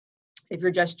If you're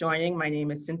just joining, my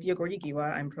name is Cynthia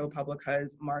Gordigiwa. I'm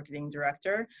ProPublica's marketing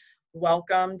director.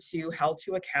 Welcome to Held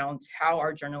to Account, How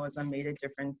Our Journalism Made a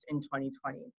Difference in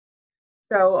 2020.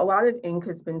 So a lot of ink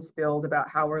has been spilled about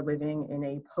how we're living in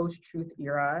a post-truth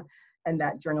era and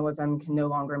that journalism can no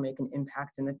longer make an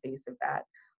impact in the face of that.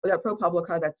 But at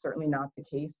ProPublica, that's certainly not the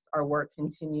case. Our work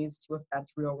continues to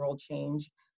affect real-world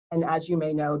change. And as you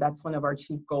may know, that's one of our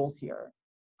chief goals here.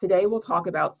 Today, we'll talk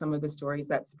about some of the stories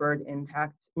that spurred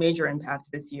major impact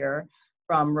this year,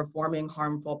 from reforming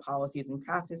harmful policies and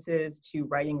practices to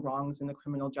righting wrongs in the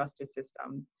criminal justice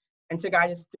system. And to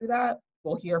guide us through that,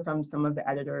 we'll hear from some of the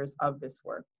editors of this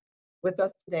work. With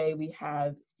us today, we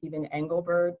have Stephen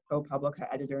Engelberg,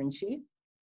 ProPublica Editor-in-Chief,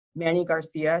 Manny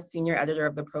Garcia, Senior Editor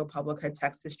of the ProPublica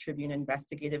Texas Tribune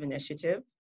Investigative Initiative,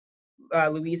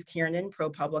 Louise Kiernan,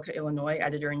 ProPublica Illinois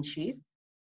Editor-in-Chief,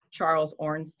 Charles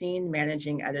Ornstein,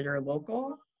 Managing Editor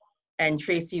Local, and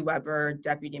Tracy Weber,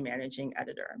 Deputy Managing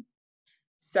Editor.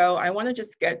 So I want to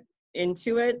just get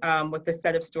into it with a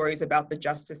set of stories about the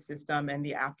justice system and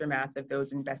the aftermath of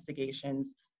those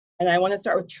investigations. And I want to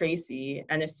start with Tracy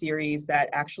and a series that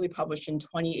actually published in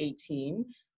 2018,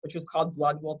 which was called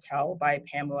Blood Will Tell by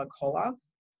Pamela Koloff.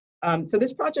 So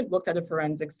this project looked at a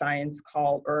forensic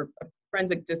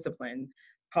discipline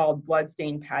called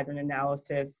bloodstain pattern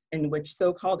analysis, in which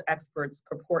so-called experts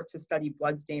purport to study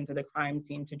bloodstains at a crime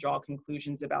scene to draw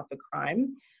conclusions about the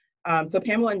crime. So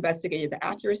Pamela investigated the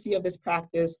accuracy of this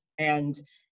practice and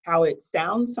how it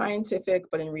sounds scientific,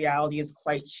 but in reality is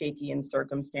quite shaky and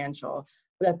circumstantial.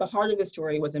 But at the heart of the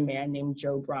story was a man named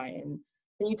Joe Bryan.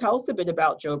 Can you tell us a bit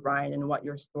about Joe Bryan and what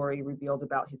your story revealed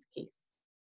about his case?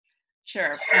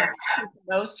 Sure. It's the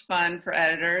most fun for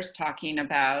editors talking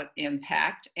about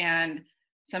impact, and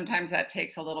sometimes that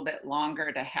takes a little bit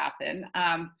longer to happen.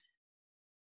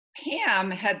 Pam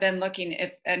had been looking,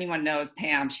 if anyone knows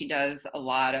Pam, she does a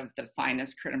lot of the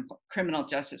finest criminal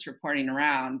justice reporting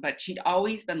around, but she'd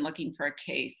always been looking for a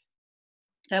case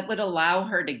that would allow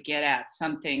her to get at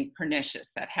something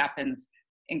pernicious that happens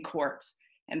in courts.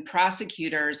 And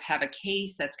prosecutors have a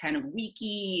case that's kind of weak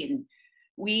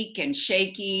and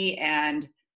shaky, and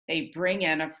they bring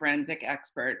in a forensic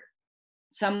expert,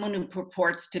 someone who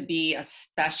purports to be a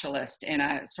specialist and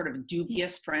a sort of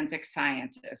dubious forensic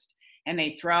scientist. And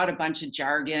they throw out a bunch of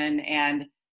jargon and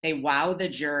they wow the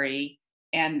jury,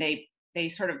 and they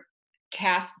sort of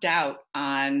cast doubt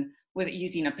with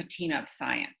using a patina of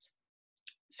science.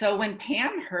 So when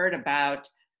Pam heard about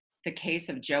the case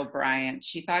of Joe Bryan,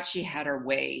 she thought she had her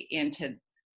way into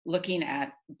looking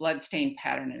at bloodstain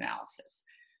pattern analysis.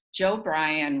 Joe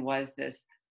Bryan was this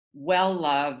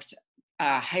well-loved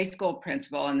high school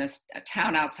principal in this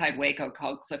town outside Waco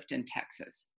called Clifton,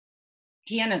 Texas.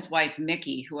 He and his wife,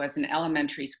 Mickey, who was an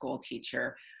elementary school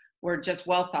teacher, were just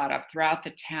well thought of throughout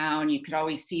the town. You could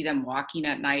always see them walking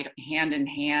at night hand in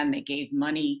hand. They gave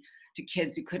money to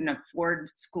kids who couldn't afford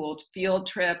school field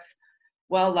trips,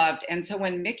 well loved. And so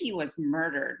when Mickey was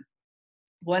murdered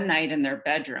one night in their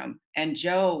bedroom, and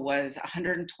Joe was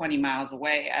 120 miles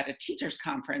away at a teachers'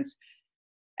 conference,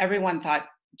 everyone thought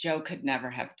Joe could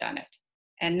never have done it.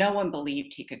 And no one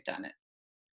believed he could have done it.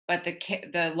 But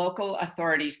the local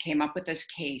authorities came up with this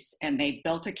case, and they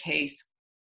built a case,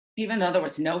 even though there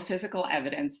was no physical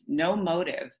evidence, no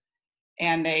motive,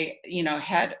 and they,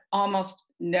 had almost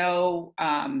no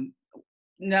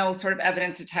sort of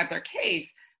evidence to type their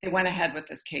case. They went ahead with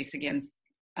this case against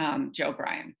Joe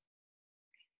Bryan.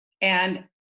 And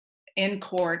in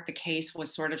court, the case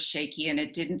was sort of shaky, and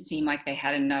it didn't seem like they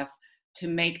had enough to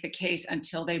make the case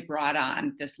until they brought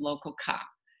on this local cop.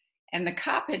 And the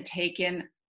cop had taken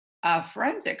a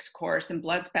forensics course in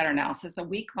blood spatter analysis, a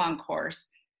week-long course,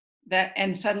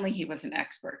 and suddenly he was an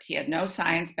expert. He had no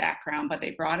science background, but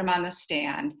they brought him on the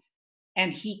stand,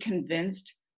 and he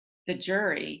convinced the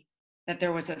jury that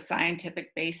there was a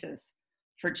scientific basis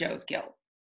for Joe's guilt.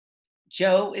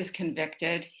 Joe is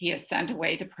convicted, he is sent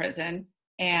away to prison,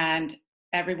 and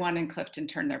everyone in Clifton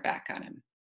turned their back on him.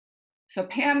 So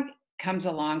Pam comes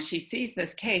along, she sees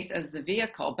this case as the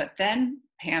vehicle, but then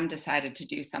Pam decided to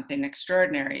do something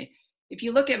extraordinary. If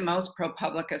you look at most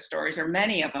ProPublica stories, or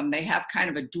many of them, they have kind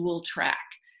of a dual track.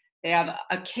 They have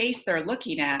a case they're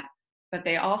looking at, but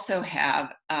they also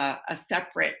have a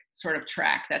separate sort of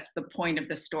track that's the point of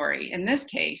the story. In this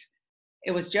case,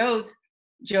 it was Joe's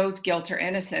guilt or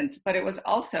innocence, but it was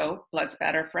also blood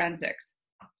spatter forensics.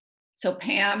 So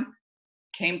Pam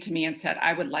came to me and said,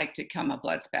 I would like to become a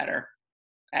blood spatter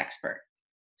expert.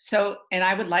 So, and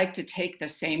I would like to take the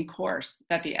same course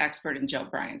that the expert in Joe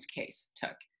Bryan's case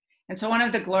took. And so one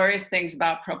of the glorious things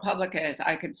about ProPublica is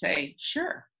I could say,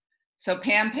 sure. So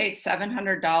Pam paid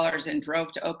 $700 and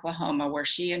drove to Oklahoma, where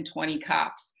she and 20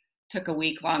 cops took a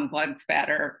week-long blood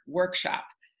spatter workshop.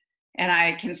 And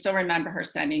I can still remember her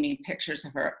sending me pictures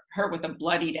of her with a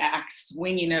bloodied axe,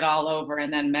 swinging it all over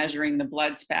and then measuring the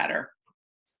blood spatter.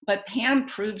 But Pam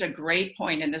proved a great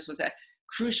point, and this was a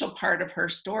crucial part of her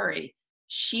story.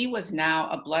 She was now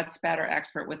a blood spatter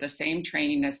expert with the same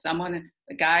training as the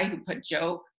guy who put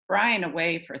Joe Bryan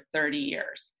away for 30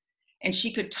 years. And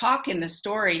she could talk in the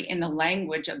story in the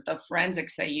language of the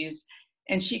forensics they used,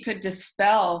 and she could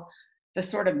dispel the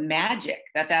sort of magic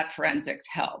that forensics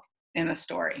held in the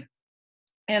story.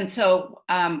 And so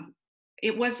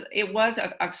it was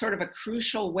a sort of a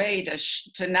crucial way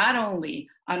to not only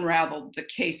unravel the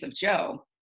case of Joe,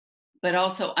 but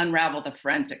also unravel the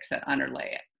forensics that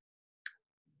underlay it.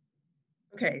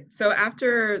 Okay, so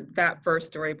after that first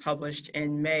story published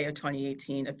in May of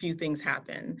 2018, a few things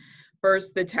happened.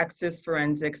 First, the Texas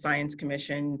Forensic Science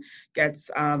Commission gets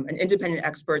an independent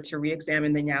expert to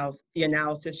re-examine the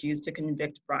analysis used to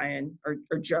convict Bryan,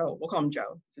 or Joe, we'll call him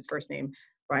Joe, it's his first name.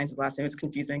 Bryan's his last name, it's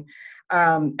confusing.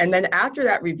 And then after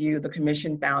that review, the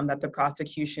commission found that the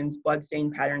prosecution's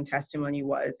bloodstain pattern testimony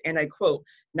was, and I quote,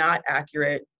 not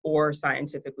accurate or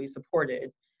scientifically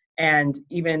supported. And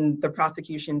even the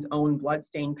prosecution's own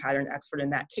bloodstain pattern expert in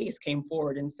that case came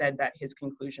forward and said that his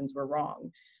conclusions were wrong.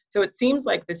 So it seems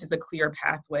like this is a clear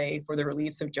pathway for the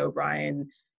release of Joe Bryan.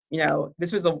 You know,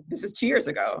 this is 2 years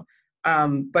ago,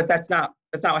 but that's not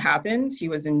what happened. He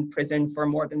was in prison for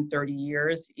more than 30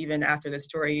 years. Even after the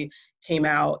story came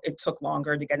out, it took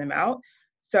longer to get him out.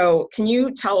 So can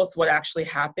you tell us what actually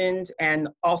happened, and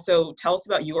also tell us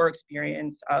about your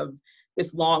experience of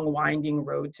this long winding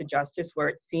road to justice where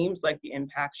it seems like the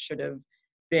impact should have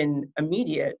been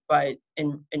immediate, but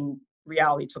in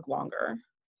reality took longer?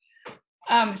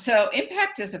 So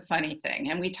impact is a funny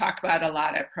thing, and we talk about a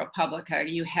lot at ProPublica.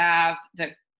 You have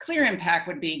the clear impact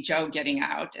would be Joe getting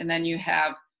out, and then you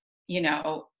have, you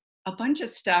know, a bunch of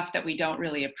stuff that we don't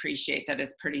really appreciate that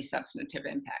is pretty substantive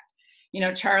impact. You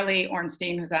know, Charlie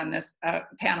Ornstein, who's on this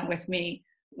panel with me,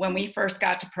 when we first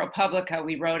got to ProPublica,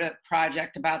 we wrote a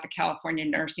project about the California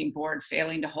Nursing Board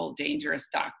failing to hold dangerous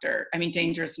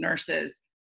nurses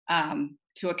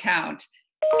to account.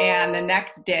 And the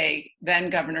next day,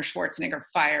 then Governor Schwarzenegger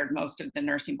fired most of the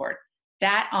nursing board.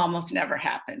 That almost never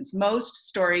happens. Most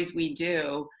stories we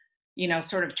do, you know,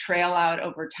 sort of trail out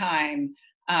over time.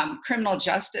 Criminal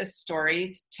justice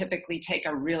stories typically take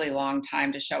a really long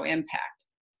time to show impact.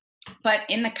 But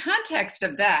in the context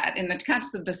of that, in the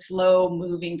context of the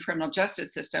slow-moving criminal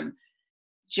justice system,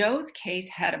 Joe's case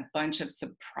had a bunch of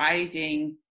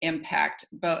surprising impact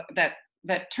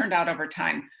that turned out over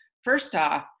time. First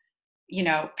off, you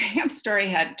know, Pam's story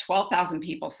had 12,000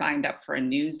 people signed up for a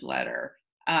newsletter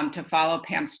to follow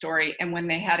Pam's story. And when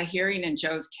they had a hearing in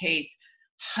Joe's case,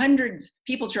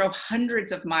 people drove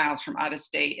hundreds of miles from out of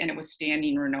state, and it was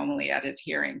standing room only at his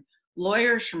hearing.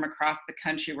 Lawyers from across the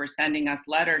country were sending us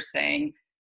letters saying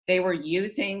they were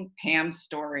using Pam's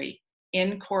story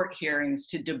in court hearings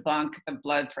to debunk the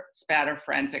blood spatter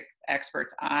forensics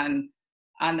experts on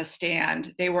the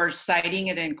stand. They were citing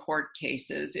it in court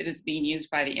cases. It is being used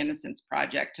by the Innocence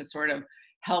Project to sort of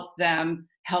help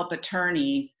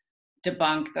attorneys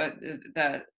debunk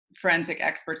the forensic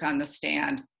experts on the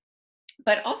stand.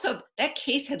 But also, that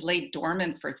case had laid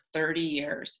dormant for 30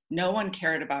 years. No one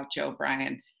cared about Joe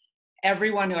Bryan.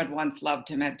 Everyone who had once loved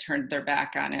him had turned their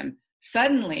back on him.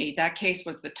 Suddenly, that case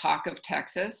was the talk of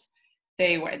Texas.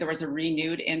 There was a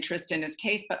renewed interest in his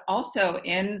case, but also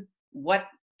in what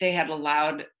they had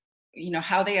allowed, you know,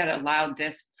 how they had allowed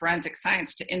this forensic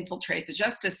science to infiltrate the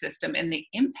justice system and the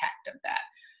impact of that.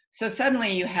 So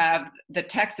suddenly you have the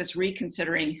Texas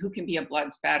reconsidering who can be a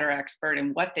blood spatter expert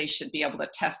and what they should be able to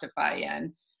testify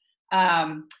in.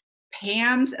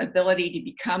 Pam's ability to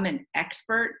become an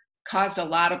expert caused a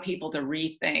lot of people to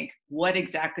rethink what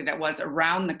exactly that was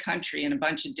around the country in a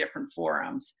bunch of different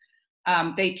forums.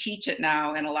 They teach it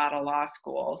now in a lot of law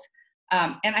schools.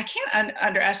 And I can't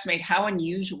underestimate how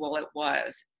unusual it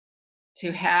was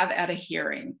to have at a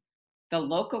hearing the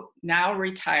local, now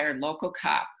retired local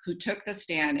cop who took the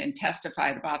stand and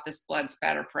testified about this blood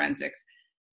spatter forensics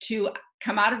to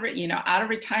come out of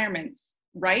retirement,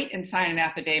 write and sign an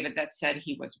affidavit that said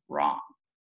he was wrong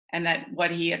and that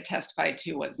what he had testified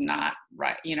to was not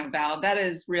right, valid. That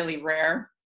is really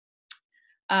rare.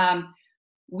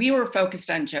 We were focused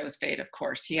on Joe's fate, of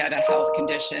course. He had a health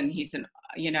condition. It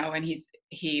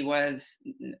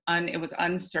was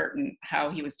uncertain how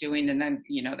he was doing. And then,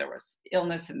 there was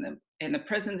illness in the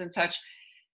prisons and such.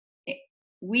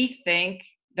 We think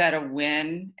that a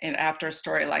win after a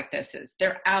story like this is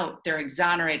they're out, they're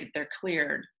exonerated, they're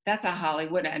cleared. That's a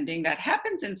Hollywood ending. That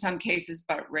happens in some cases,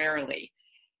 but rarely.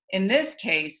 In this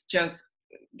case, Joe's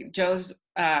Joe's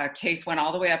case went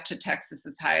all the way up to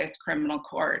Texas's highest criminal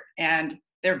court, and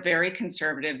they're very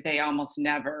conservative. They almost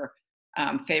never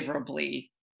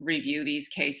favorably review these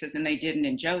cases, and they didn't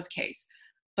in Joe's case.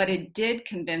 But it did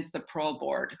convince the parole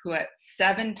board, who at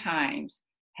 7 times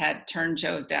had turned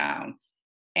Joe down.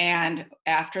 And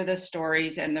after the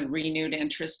stories and the renewed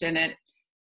interest in it,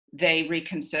 they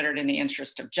reconsidered in the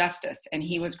interest of justice, and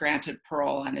he was granted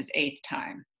parole on his 8th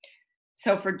time.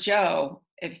 So for Joe,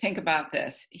 if you think about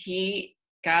this, he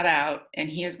got out and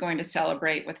he is going to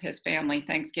celebrate with his family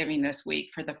Thanksgiving this week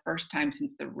for the first time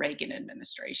since the Reagan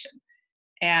administration.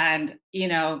 And, you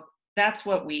know, that's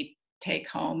what we take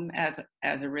home as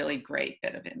a really great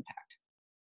bit of impact.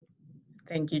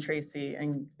 Thank you, Tracy,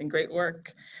 and great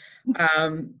work.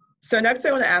 So next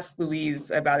I want to ask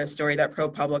Louise about a story that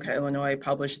ProPublica Illinois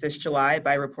published this July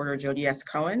by reporter Jody S.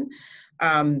 Cohen. So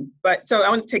I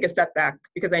want to take a step back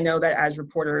because I know that as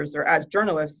reporters or as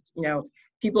journalists, you know,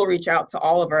 people reach out to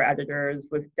all of our editors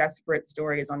with desperate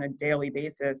stories on a daily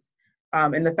basis.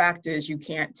 And the fact is you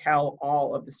can't tell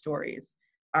all of the stories,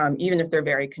 even if they're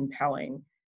very compelling.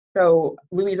 So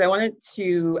Louise, I wanted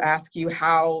to ask you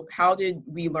how did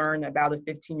we learn about a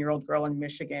 15-year-old girl in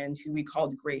Michigan who we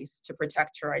called Grace to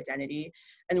protect her identity,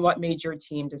 and what made your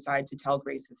team decide to tell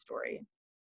Grace's story?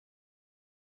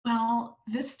 Well,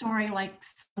 this story, like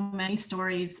so many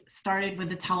stories, started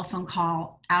with a telephone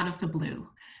call out of the blue.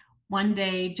 One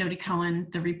day, Jody Cohen,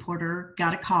 the reporter,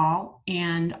 got a call,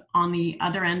 and on the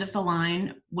other end of the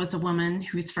line was a woman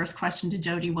whose first question to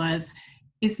Jody was,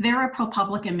 "Is there a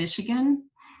ProPublica in Michigan?"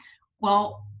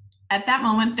 Well, at that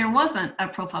moment, there wasn't a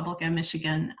ProPublica in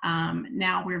Michigan.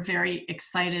 Now we're very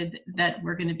excited that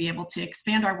we're going to be able to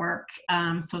expand our work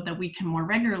so that we can more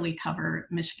regularly cover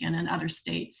Michigan and other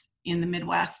states in the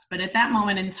Midwest. But at that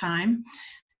moment in time,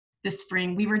 this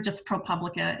spring, we were just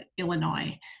ProPublica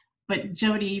Illinois. But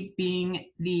Jody, being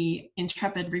the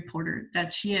intrepid reporter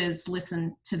that she is,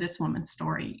 listened to this woman's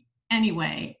story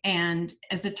anyway. And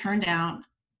as it turned out,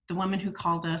 the woman who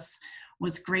called us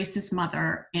was Grace's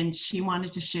mother, and she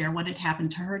wanted to share what had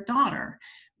happened to her daughter,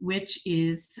 which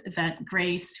is that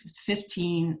Grace, who was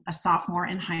 15, a sophomore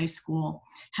in high school,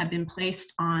 had been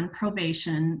placed on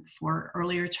probation for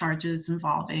earlier charges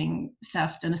involving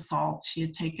theft and assault. She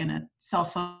had taken a cell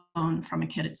phone from a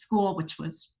kid at school, which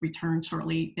was returned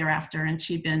shortly thereafter, and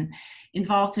she'd been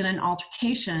involved in an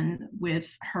altercation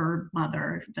with her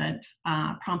mother that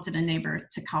prompted a neighbor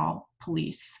to call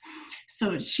police.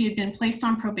 So she had been placed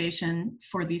on probation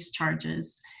for these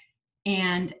charges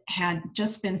and had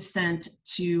just been sent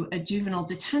to a juvenile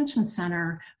detention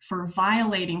center for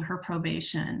violating her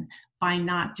probation by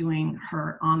not doing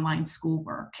her online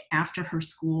schoolwork after her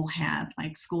school had,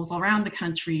 like schools around the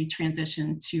country,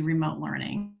 transitioned to remote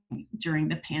learning during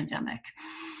the pandemic.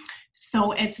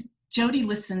 So as Jody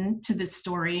listened to this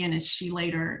story and as she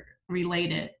later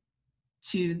related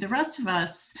to the rest of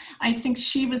us, I think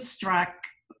she was struck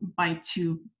by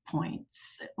 2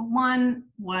 points. One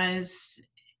was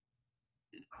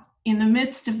in the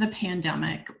midst of the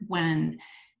pandemic, when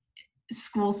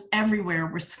schools everywhere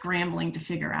were scrambling to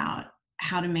figure out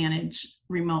how to manage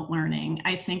remote learning,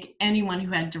 I think anyone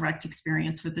who had direct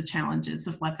experience with the challenges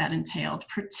of what that entailed,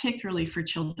 particularly for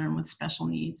children with special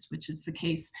needs, which is the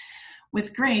case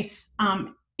with Grace,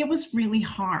 it was really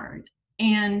hard.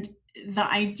 And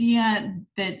the idea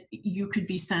that you could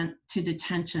be sent to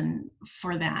detention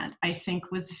for that, I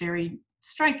think, was very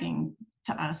striking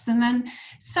to us. And then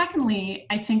secondly,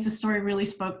 I think the story really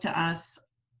spoke to us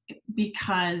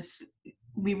because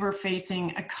we were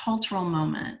facing a cultural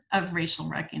moment of racial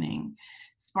reckoning,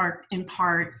 sparked in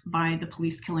part by the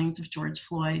police killings of George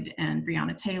Floyd and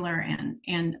Breonna Taylor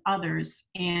and others.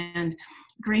 And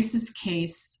Grace's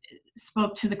case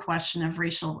spoke to the question of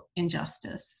racial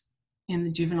injustice in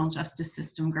the juvenile justice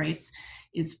system. Grace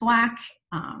is Black.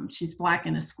 She's Black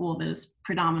in a school that is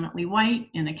predominantly white,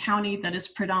 in a county that is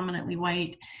predominantly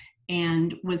white,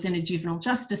 and was in a juvenile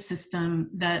justice system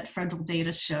that federal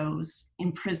data shows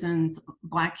imprisons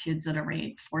Black kids at a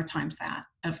rate 4 times that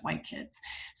of white kids.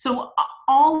 So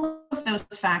all of those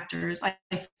factors, I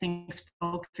think,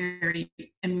 spoke very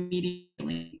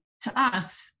immediately to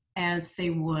us, as they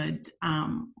would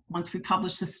once we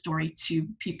published this story to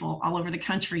people all over the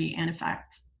country and in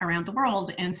fact around the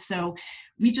world. And so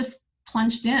we just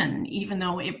plunged in, even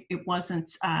though it wasn't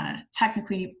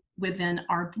technically within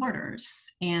our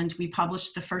borders. And we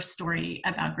published the first story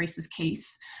about Grace's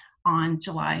case on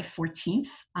July 14th.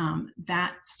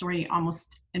 That story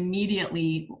almost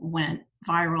immediately went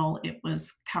viral. It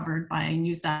was covered by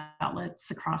news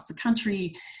outlets across the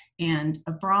country and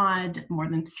abroad. More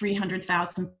than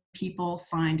 300,000 people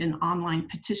signed an online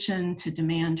petition to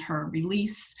demand her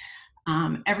release.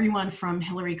 Everyone from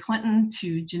Hillary Clinton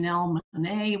to Janelle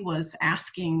Monáe was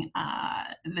asking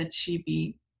that she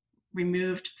be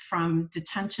removed from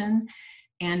detention,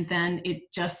 and then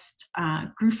it just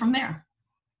grew from there.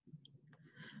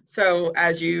 So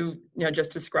as you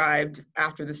just described,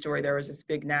 after the story, there was this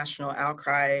big national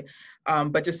outcry.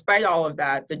 But despite all of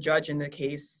that, the judge in the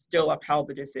case still upheld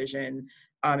the decision,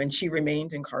 and she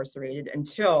remained incarcerated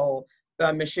until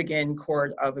the Michigan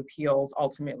Court of Appeals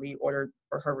ultimately ordered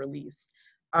for her release.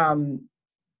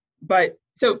 But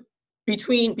so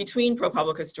between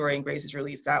ProPublica's story and Grace's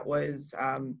release, that was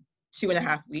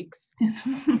 2.5 weeks.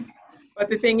 But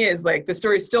the thing is, like, the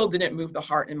story still didn't move the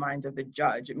heart and mind of the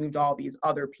judge. It moved all these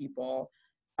other people.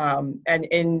 And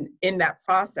in that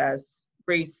process,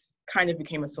 Grace kind of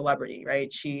became a celebrity,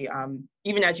 right? She,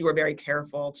 even as you were very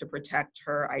careful to protect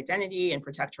her identity and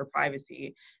protect her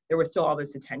privacy, there was still all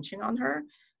this attention on her.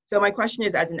 So my question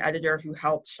is, as an editor who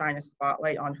helped shine a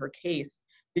spotlight on her case,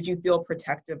 did you feel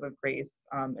protective of Grace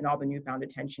and all the newfound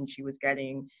attention she was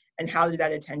getting? And how did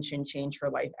that attention change her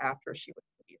life after she was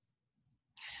released?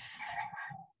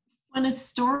 When a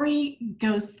story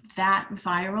goes that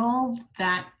viral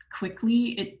that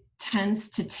quickly, it tends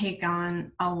to take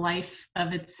on a life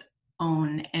of its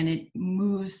own, and it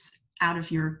moves out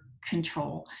of your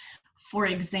control. For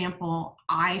example,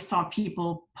 I saw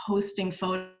people posting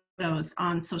photos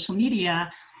on social media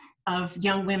of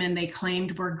young women they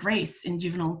claimed were Grace in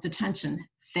juvenile detention.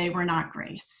 They were not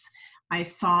Grace. I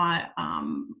saw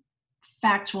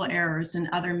factual errors in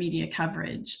other media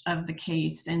coverage of the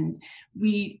case, and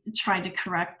we tried to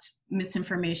correct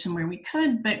misinformation where we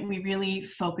could, but we really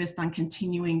focused on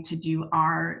continuing to do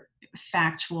our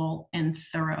factual and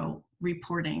thorough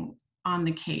reporting on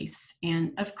the case.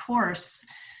 And of course,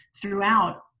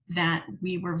 throughout that,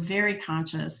 we were very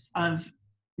conscious of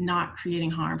not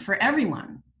creating harm for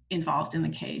everyone involved in the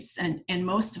case, and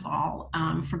most of all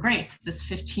for Grace, this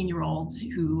 15-year-old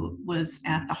who was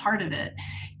at the heart of it.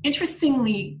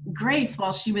 Interestingly, Grace,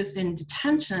 while she was in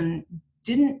detention,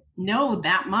 didn't know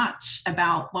that much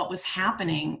about what was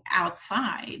happening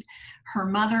outside. Her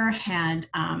mother had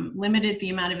limited the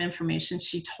amount of information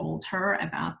she told her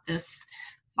about this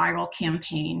viral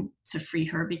campaign to free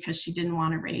her because she didn't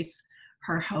want to raise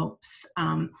her hopes.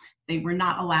 They were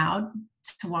not allowed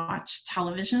to watch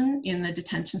television in the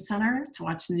detention center, to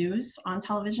watch news on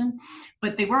television,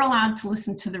 but they were allowed to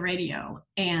listen to the radio.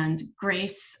 And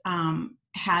Grace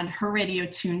had her radio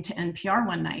tuned to NPR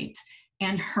one night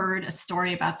and heard a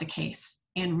story about the case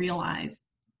and realized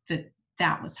that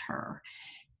that was her.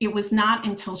 It was not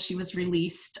until she was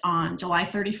released on July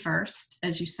 31st,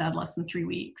 as you said, less than 3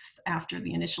 weeks after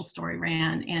the initial story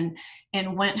ran,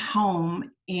 and went home,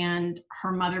 and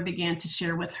her mother began to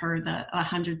share with her the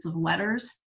hundreds of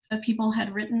letters that people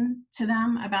had written to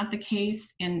them about the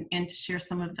case, and to share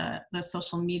some of the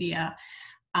social media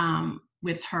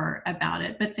with her about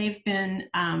it. But they've been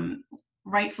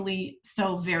rightfully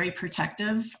so very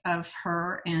protective of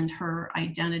her and her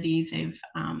identity. They've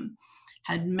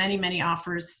had many, many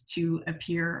offers to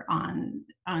appear on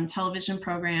television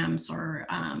programs or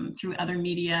through other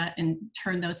media, and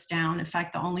turned those down. In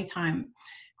fact, the only time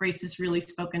Grace has really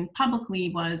spoken publicly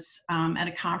was at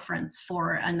a conference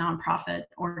for a nonprofit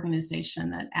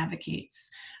organization that advocates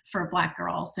for Black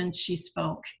girls. And she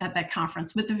spoke at that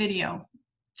conference with the video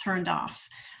turned off.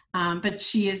 But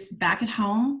she is back at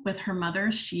home with her mother.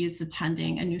 She is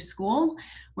attending a new school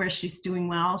where she's doing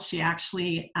well. She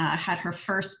actually had her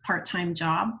first part-time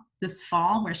job this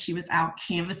fall, where she was out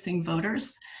canvassing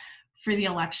voters for the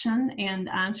election,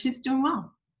 and she's doing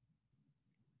well.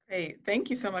 Great, thank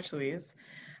you so much, Louise.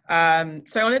 So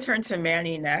I want to turn to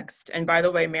Manny next. And by the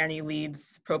way, Manny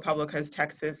leads ProPublica's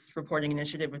Texas reporting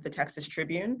initiative with the Texas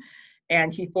Tribune.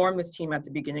 And he formed this team at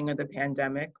the beginning of the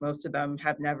pandemic. Most of them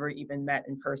have never even met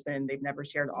in person. They've never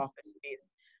shared office space,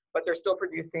 but they're still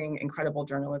producing incredible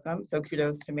journalism. So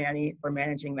kudos to Manny for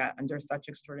managing that under such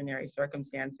extraordinary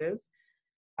circumstances.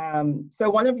 So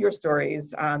one of your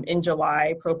stories, in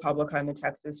July, ProPublica and the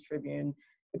Texas Tribune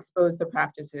exposed the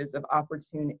practices of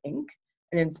Opportune Inc.,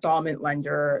 an installment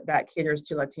lender that caters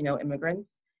to Latino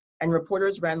immigrants. And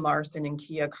reporters Ren Larson and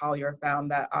Kia Collier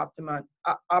found that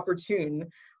Opportune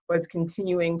was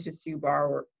continuing to sue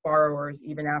borrowers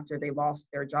even after they lost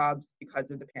their jobs because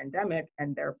of the pandemic,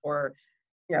 and therefore,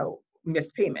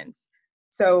 missed payments.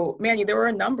 So, Manny, there were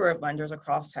a number of lenders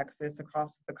across Texas,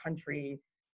 across the country,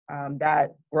 that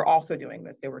were also doing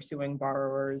this. They were suing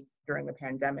borrowers during the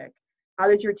pandemic. How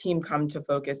did your team come to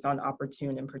focus on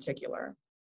Opportune in particular?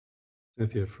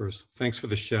 Cynthia, first, thanks for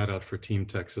the shout out for Team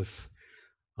Texas.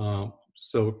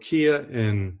 So Kia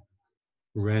and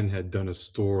Ren had done a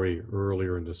story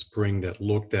earlier in the spring that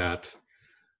looked at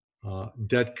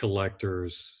debt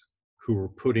collectors who were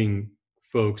putting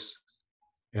folks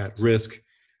at risk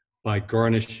by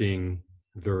garnishing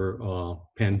their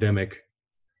pandemic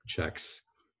checks.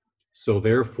 So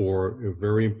therefore, a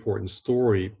very important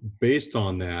story based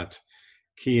on that,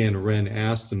 Kia and Ren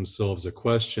asked themselves a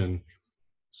question.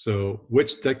 So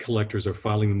which debt collectors are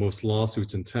filing the most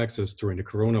lawsuits in Texas during the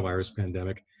coronavirus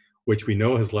pandemic, which we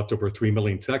know has left over 3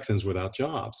 million Texans without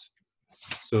jobs?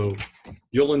 So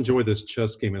you'll enjoy this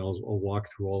chess game, and I'll walk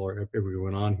through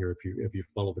everyone on here. If you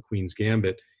follow the Queen's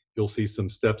Gambit, you'll see some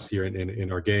steps here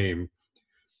in our game.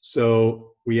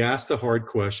 So we asked the hard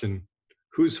question,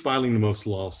 who's filing the most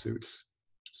lawsuits?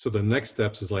 So the next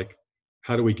steps is like,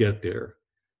 how do we get there?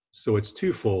 So it's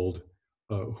twofold.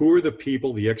 Who are the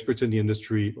people, the experts in the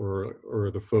industry,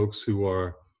 or the folks who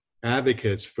are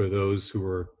advocates for those who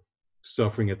are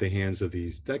suffering at the hands of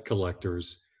these debt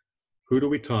collectors? Who do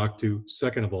we talk to?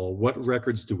 Second of all, what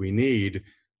records do we need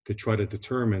to try to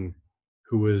determine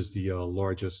who is the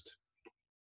largest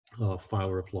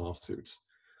filer of lawsuits?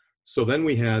 So then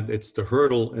it's the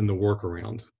hurdle and the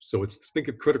workaround. So think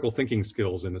of critical thinking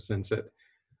skills in the sense that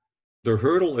the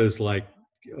hurdle is like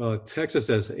Texas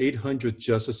has 800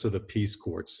 justice of the peace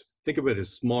courts. Think of it as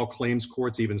small claims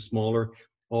courts, even smaller.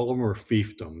 All of them are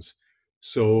fiefdoms.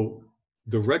 So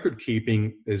the record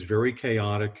keeping is very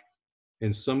chaotic.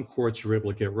 In some courts, you're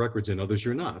able to get records, in others,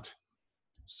 you're not.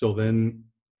 So then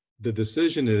the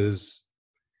decision is,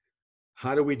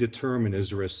 how do we determine, is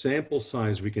there a sample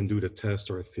size we can do to test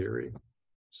our theory?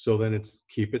 So then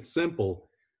keep it simple.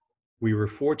 We were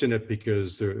fortunate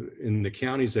because in the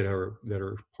counties that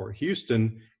are part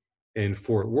Houston and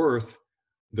Fort Worth,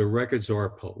 the records are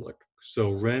public.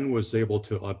 So Ren was able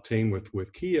to obtain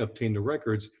with Kia, obtain the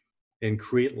records and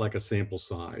create like a sample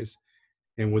size.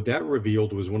 And what that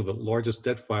revealed was one of the largest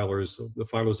debt filers, the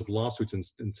filers of lawsuits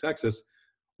in Texas,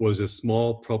 was a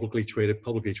small publicly traded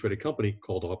company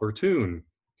called Opportune.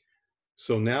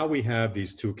 So now we have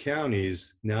these two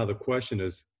counties. Now the question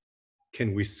is,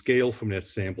 can we scale from that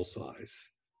sample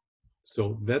size?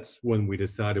 So that's when we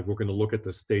decided we're going to look at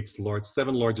the state's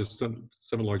seven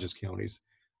largest counties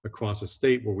across the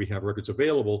state where we have records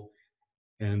available,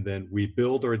 and then we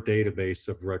build our database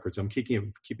of records. I'm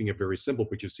keeping it very simple,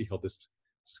 but you see how this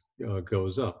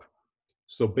goes up.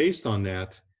 So based on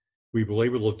that, we were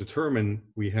able to determine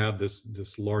we have this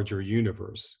larger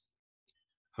universe.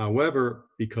 However,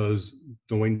 because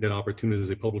knowing that Opportunity is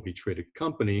a publicly traded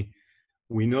company,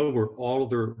 we know where all of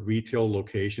their retail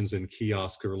locations and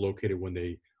kiosks are located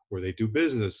where they do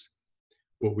business.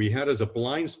 What we had as a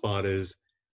blind spot is,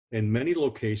 in many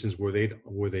locations where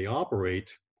they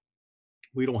operate,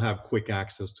 we don't have quick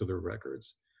access to their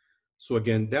records. So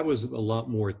again, that was a lot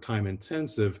more time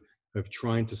intensive of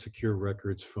trying to secure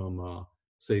records from,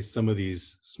 say, some of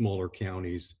these smaller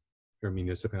counties or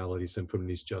municipalities and from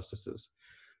these justices.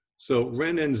 So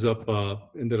Ren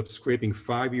ended up scraping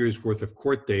 5 years worth of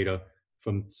court data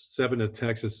from seven of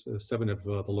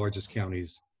the largest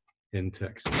counties in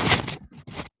Texas.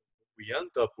 We end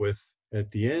up with,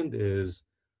 at the end, is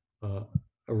a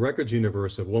records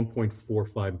universe of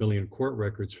 1.45 million court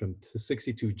records from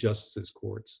 62 justices'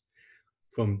 courts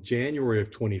from January of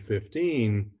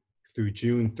 2015 through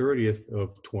June 30th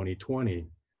of 2020.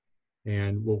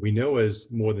 And what we know is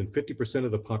more than 50%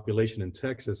 of the population in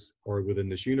Texas are within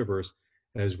this universe,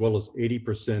 as well as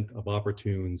 80% of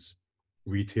Opportune's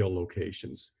retail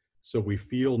locations. So we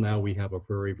feel now we have a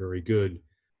very, very good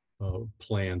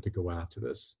plan to go after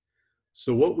this.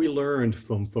 So what we learned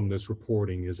from this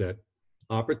reporting is that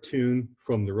Opportune,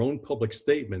 from their own public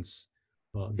statements,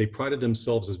 they prided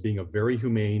themselves as being a very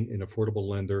humane and affordable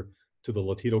lender to the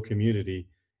Latino community,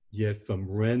 yet from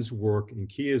Ren's work and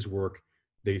Kia's work,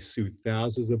 they sued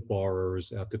thousands of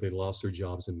borrowers after they lost their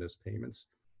jobs and missed payments.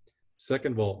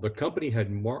 Second of all, the company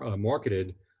had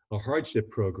marketed a hardship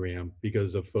program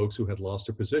because of folks who had lost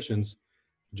their positions,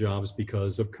 jobs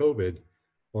because of COVID.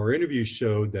 Our interviews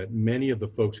showed that many of the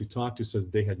folks we talked to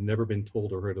said they had never been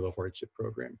told or heard of the hardship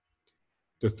program.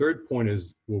 The third point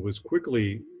is what was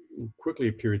quickly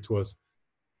appeared to us,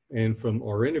 and from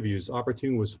our interviews,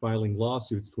 Opportune was filing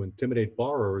lawsuits to intimidate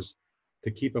borrowers to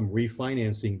keep them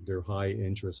refinancing their high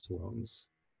interest loans.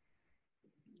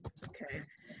 Okay.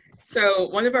 So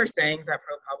one of our sayings at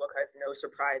ProPublica is no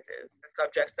surprises. The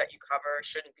subjects that you cover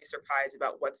shouldn't be surprised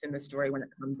about what's in the story when it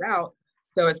comes out.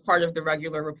 So as part of the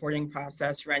regular reporting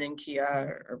process, Ren and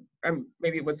Kia, or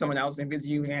maybe it was someone else, maybe it was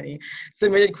you, Annie,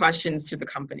 submitted questions to the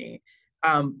company.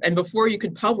 And before you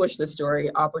could publish the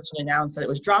story, Opportune announced that it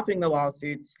was dropping the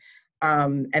lawsuits,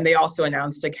 and they also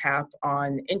announced a cap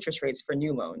on interest rates for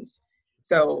new loans.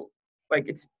 So like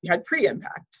you had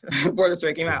pre-impact before the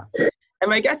story came out. And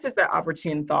my guess is that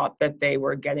Opportune thought that they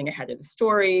were getting ahead of the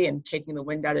story and taking the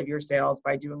wind out of your sails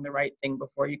by doing the right thing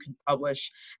before you could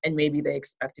publish, and maybe they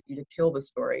expected you to kill the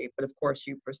story, but of course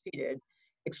you proceeded.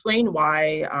 Explain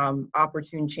why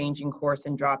Opportune changing course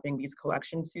and dropping these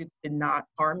collection suits did not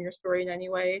harm your story in any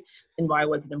way, and why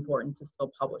was it important to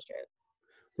still publish it?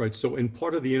 Right. So in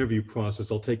part of the interview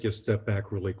process, I'll take you a step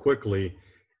back really quickly.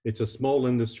 It's a small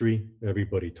industry,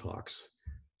 everybody talks.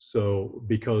 So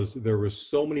because there were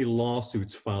so many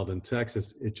lawsuits filed in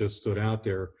Texas, it just stood out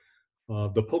there.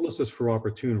 The publicist for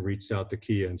Opportune reached out to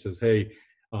Kia and says, hey,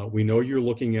 we know you're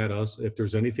looking at us. If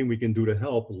there's anything we can do to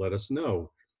help, let us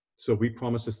know. So we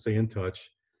promise to stay in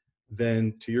touch.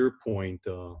 Then to your point,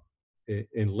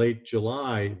 in late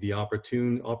July, the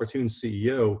Opportune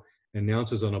CEO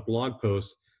announces on a blog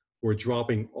post, we're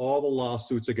dropping all the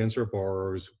lawsuits against our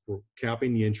borrowers, we're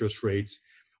capping the interest rates,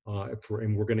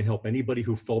 and we're going to help anybody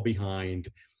who fell behind.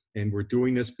 And we're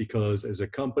doing this because as a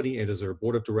company and as our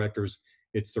board of directors,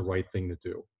 it's the right thing to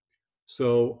do.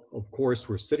 So of course,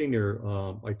 we're sitting there.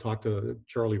 I talked to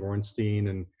Charlie Ornstein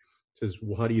and says,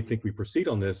 well, how do you think we proceed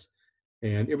on this?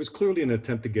 And it was clearly an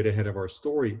attempt to get ahead of our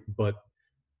story, but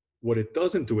what it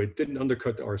doesn't do, it didn't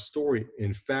undercut our story.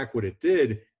 In fact, what it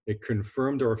did, it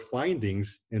confirmed our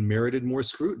findings and merited more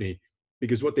scrutiny,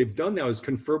 because what they've done now is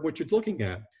confirm what you're looking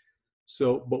at.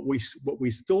 So, but what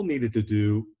we still needed to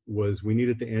do was we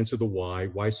needed to answer the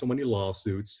why so many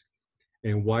lawsuits,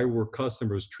 and why were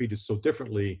customers treated so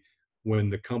differently when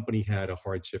the company had a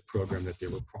hardship program that they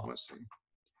were promising.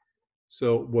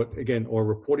 So what, again, our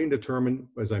reporting determined,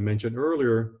 as I mentioned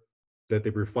earlier, that they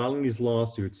were filing these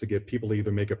lawsuits to get people to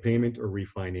either make a payment or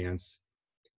refinance.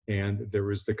 And there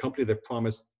was the company that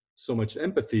promised so much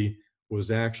empathy was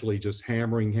actually just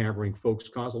hammering folks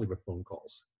constantly with phone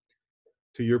calls.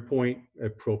 To your point,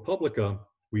 at ProPublica,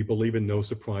 we believe in no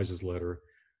surprises letter.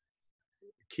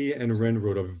 Kia and Ren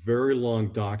wrote a very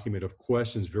long document of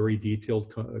questions, very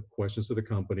detailed questions to the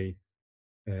company.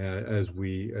 As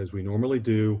we normally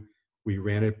do, we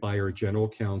ran it by our general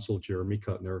counsel, Jeremy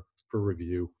Kuttner, for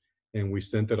review. And we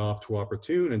sent it off to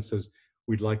Opportune and says,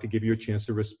 we'd like to give you a chance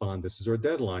to respond. This is our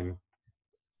deadline.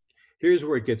 Here's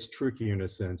where it gets tricky in a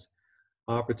sense.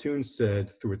 Opportune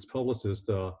said through its publicist,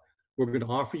 we're going to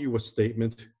offer you a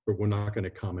statement, but we're not going to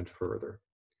comment further.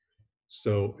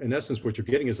 So in essence, what you're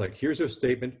getting is like, here's our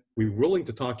statement. We're willing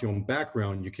to talk to you on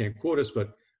background. You can't quote us,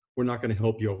 but we're not going to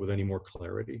help you out with any more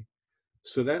clarity.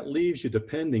 So that leaves you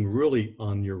depending really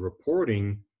on your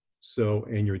reporting,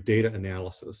 and your data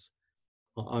analysis.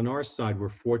 On our side, we're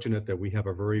fortunate that we have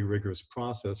a very rigorous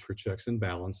process for checks and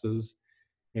balances.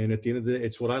 And at the end of the day,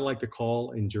 it's what I like to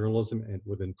call in journalism and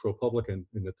within ProPublica and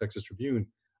in the Texas Tribune,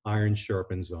 iron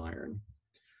sharpens iron.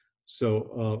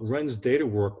 So Ren's data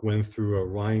work went through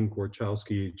Ryan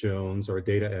Gorchowski-Jones, our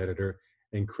data editor,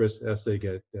 and Chris Essig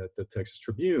at the Texas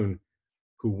Tribune,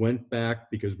 who went back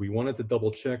because we wanted to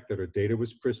double check that our data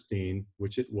was pristine,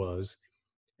 which it was.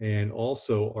 And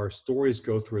also our stories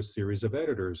go through a series of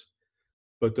editors.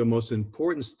 But the most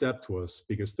important step to us,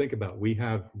 because think about, we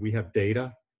have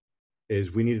data,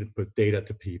 is we needed to put data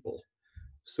to people.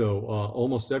 So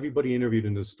almost everybody interviewed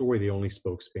in the story, they only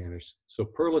spoke Spanish. So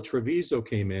Perla Treviso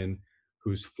came in,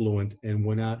 who's fluent, and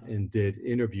went out and did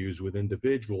interviews with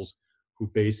individuals who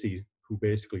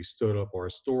basically stood up our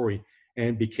story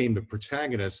and became the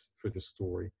protagonist for the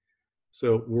story.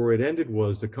 So where it ended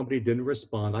was the company didn't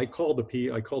respond. I called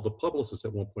the publicist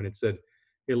at one point and said,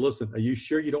 hey, listen, are you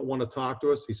sure you don't want to talk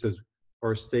to us? He says,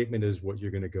 our statement is what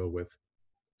you're going to go with.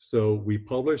 So we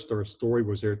published, our story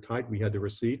was airtight. We had the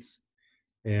receipts.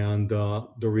 And the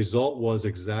result was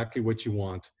exactly what you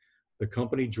want. The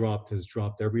company has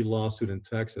dropped every lawsuit in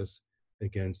Texas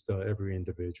against every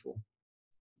individual.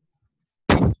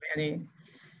 Thanks, Manny.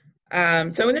 So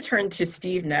I'm going to turn to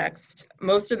Steve next.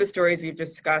 Most of the stories we've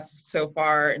discussed so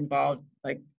far involved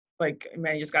like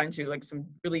Manny just got into, like some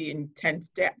really intense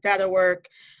data work,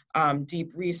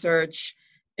 deep research.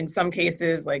 In some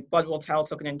cases, like Blood Will Tell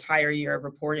took an entire year of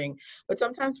reporting, but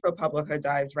sometimes ProPublica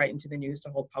dives right into the news to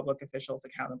hold public officials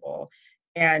accountable.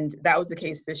 And that was the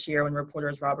case this year when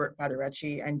reporters Robert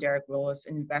Federecci and Derek Willis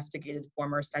investigated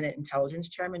former Senate Intelligence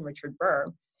Chairman Richard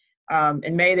Burr.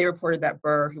 In May, they reported that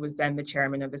Burr, who was then the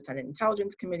chairman of the Senate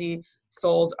Intelligence Committee,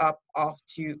 sold off up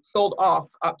to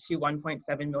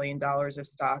 $1.7 million of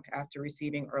stock after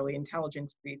receiving early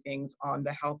intelligence briefings on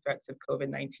the health threats of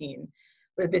COVID-19.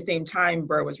 But at the same time,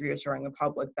 Burr was reassuring the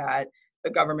public that the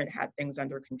government had things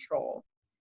under control.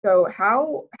 So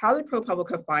how did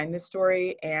ProPublica find this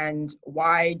story, and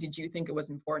why did you think it was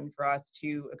important for us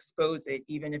to expose it,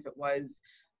 even if it was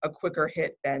a quicker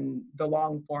hit than the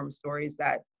long form stories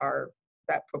that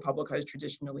ProPublica is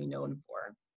traditionally known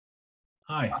for?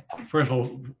 Hi. First of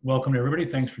all, welcome to everybody.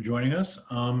 Thanks for joining us.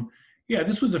 Yeah,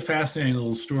 this was a fascinating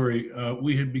little story.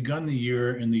 We had begun the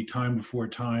year in the Time Before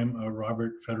Time.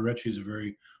 Robert Federecci is a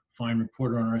very fine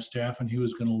reporter on our staff, and he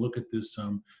was going to look at this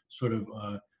sort of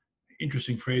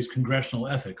interesting phrase, congressional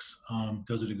ethics.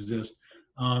 Does it exist?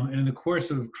 And in the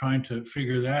course of trying to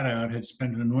figure that out, had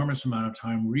spent an enormous amount of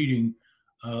time reading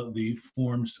the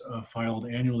forms filed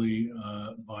annually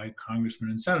by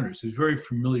congressmen and senators. He was very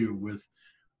familiar with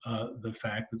the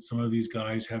fact that some of these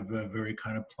guys have a very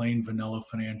kind of plain vanilla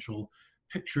financial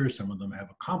picture. Some of them have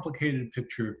a complicated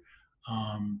picture.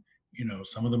 You know,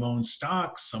 some of them own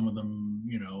stocks, some of them,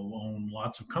 you know, own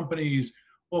lots of companies,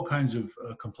 all kinds of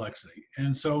complexity.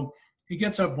 And so he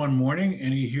gets up one morning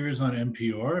and he hears on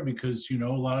NPR, because, you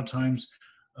know, a lot of times,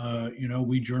 you know,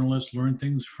 we journalists learn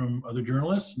things from other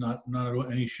journalists, not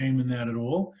any shame in that at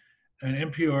all.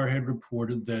 And NPR had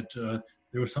reported that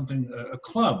there was something, a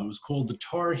club, it was called the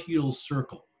Tar Heel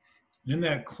Circle. And in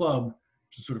that club,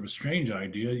 which is sort of a strange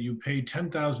idea, you paid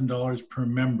 $10,000 per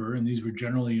member, and these were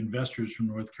generally investors from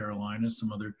North Carolina,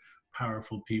 some other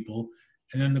powerful people.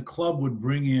 And then the club would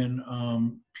bring in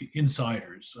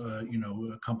insiders, you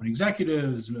know, company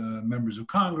executives, members of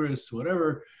Congress,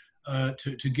 whatever,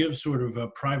 to give sort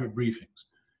of private briefings.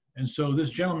 And so this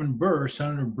gentleman Burr,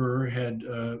 Senator Burr, had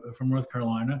from North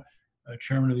Carolina,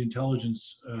 chairman of the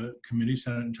Intelligence Committee,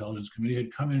 Senate Intelligence Committee,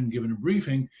 had come in and given a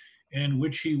briefing in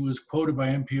which he was quoted by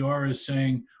NPR as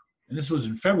saying, and this was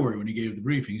in February when he gave the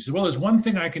briefing, he said, well, there's one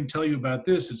thing I can tell you about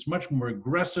this. It's much more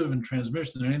aggressive in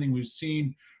transmission than anything we've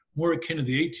seen, more akin to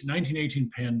the 1918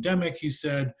 pandemic, he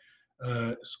said.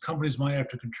 Companies might have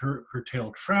to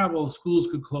curtail travel, schools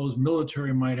could close,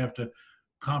 military might have to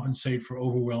compensate for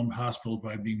overwhelmed hospitals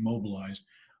by being mobilized.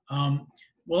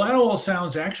 Well, that all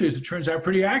sounds actually, as it turns out,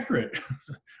 pretty accurate.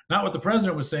 Not what the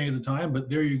president was saying at the time, but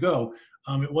there you go.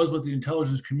 It was what the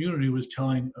intelligence community was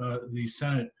telling the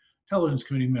Senate Intelligence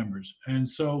Committee members. And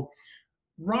so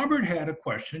Robert had a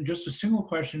question, just a single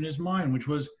question in his mind, which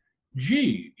was,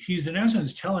 gee, he's in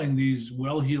essence telling these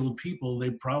well-heeled people they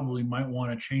probably might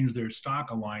want to change their stock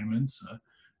alignments.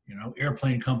 You know,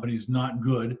 airplane companies not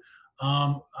good.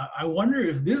 I wonder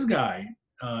if this guy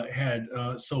had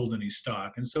sold any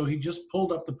stock. And so he just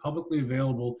pulled up the publicly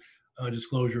available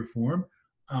disclosure form.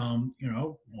 You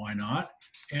know, why not?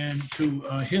 And to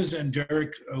his and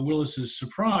Derek Willis's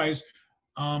surprise,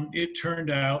 it turned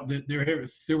out that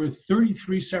there were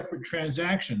 33 separate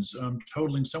transactions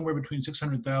totaling somewhere between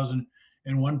 600,000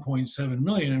 and 1.7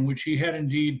 million, in which he had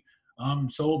indeed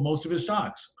sold most of his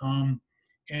stocks.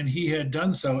 And he had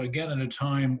done so again at a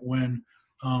time when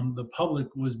the public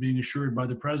was being assured by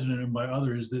the president and by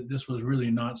others that this was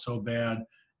really not so bad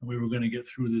and we were going to get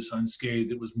through this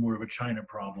unscathed. It was more of a China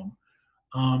problem.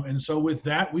 And so with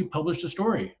that, we published a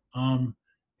story. And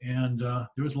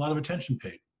there was a lot of attention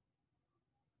paid.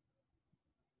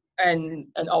 And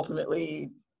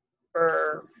ultimately,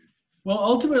 Burr. Well,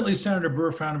 ultimately, Senator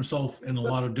Burr found himself in a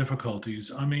lot of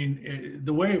difficulties. I mean,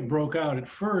 the way it broke out at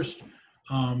first,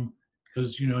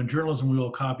 because, you know, in journalism, we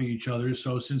all copy each other.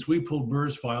 So since we pulled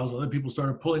Burr's files, other people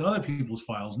started pulling other people's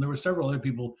files. And there were several other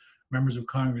people, members of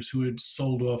Congress, who had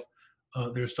sold off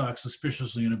their stocks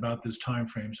suspiciously in about this time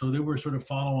frame. So there were sort of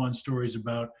follow-on stories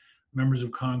about members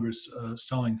of Congress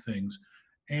selling things.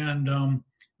 And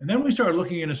then we started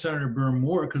looking into Senator Burr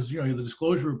more because, you know, the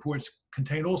disclosure reports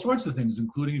contained all sorts of things,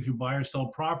 including if you buy or sell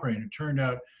property. And it turned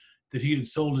out that he had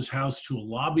sold his house to a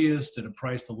lobbyist at a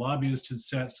price the lobbyist had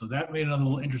set. So that made another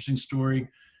little interesting story.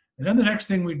 And then the next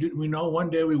thing we know, one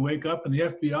day we wake up and the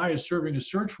FBI is serving a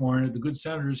search warrant at the good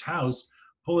senator's house,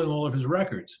 pulling all of his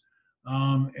records.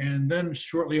 And then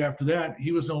shortly after that,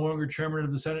 he was no longer chairman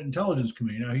of the Senate Intelligence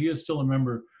Committee. Now, he is still a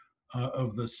member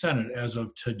of the Senate as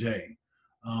of today.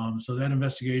 So that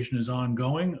investigation is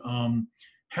ongoing.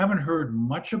 Haven't heard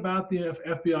much about the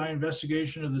FBI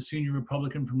investigation of the senior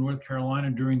Republican from North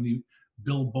Carolina during the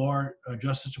Bill Barr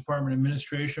Justice Department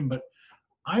administration, but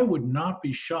I would not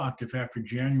be shocked if after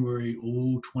January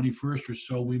 21st or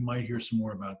so, we might hear some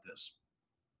more about this.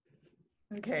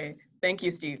 Okay, thank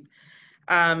you, Steve.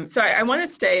 So I want to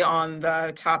stay on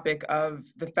the topic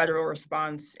of the federal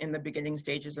response in the beginning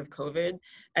stages of COVID.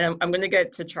 And I'm going to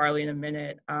get to Charlie in a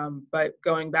minute, but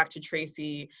going back to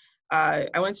Tracy, I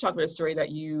want to talk about a story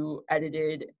that you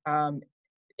edited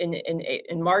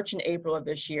in March and April of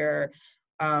this year.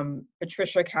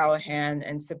 Patricia Callahan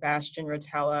and Sebastian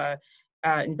Rotella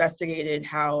investigated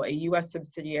how a US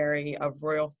subsidiary of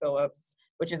Royal Philips,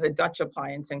 which is a Dutch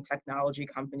appliance and technology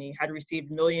company, had received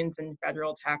millions in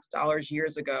federal tax dollars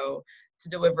years ago to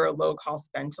deliver a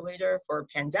low-cost ventilator for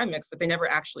pandemics, but they never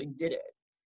actually did it.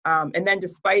 And then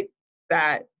despite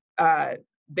that,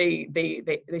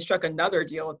 they struck another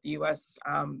deal with the U.S.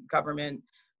 Government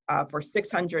for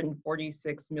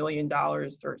 $646 million or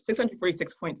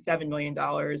 $646.7 million,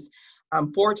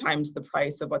 4 times the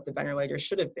price of what the ventilator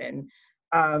should have been.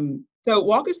 So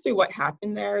walk us through what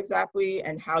happened there exactly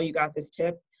and how you got this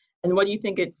tip, and what do you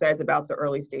think it says about the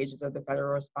early stages of the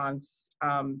federal response,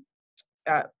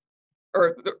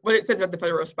 or what it says about the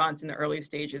federal response in the early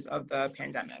stages of the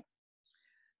pandemic?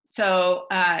 So,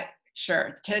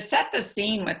 sure. To set the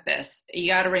scene with this, you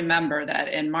got to remember that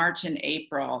in March and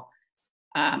April,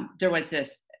 there was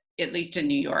this, at least in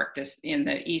New York, this in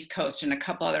the East Coast and a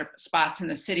couple other spots in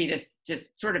the city, this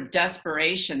sort of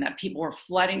desperation that people were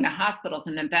flooding the hospitals.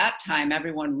 And at that time,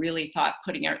 everyone really thought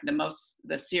putting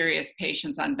the serious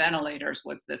patients on ventilators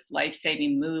was this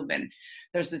life-saving move. And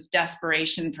there's this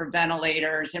desperation for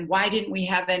ventilators. And why didn't we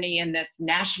have any in this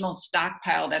national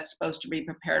stockpile that's supposed to be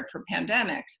prepared for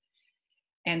pandemics?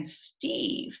 And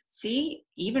Steve, see,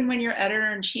 even when you're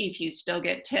editor-in-chief, you still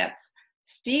get tips.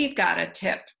 Steve got a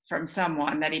tip from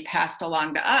someone that he passed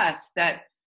along to us that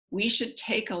we should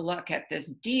take a look at this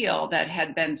deal that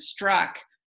had been struck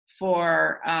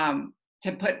for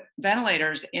to put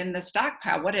ventilators in the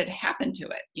stockpile. What had happened to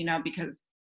it, because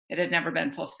it had never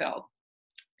been fulfilled.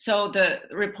 So the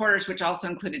reporters, which also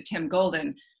included Tim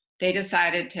Golden, they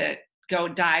decided to go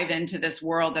dive into this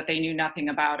world that they knew nothing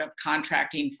about of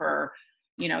contracting for,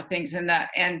 things in that.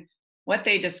 And what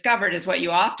they discovered is what you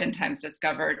oftentimes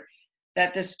discovered,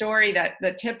 that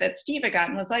the tip that Steve had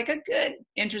gotten was like a good,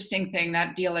 interesting thing.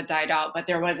 That deal had died out, but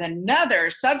there was another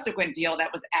subsequent deal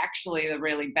that was actually the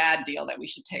really bad deal that we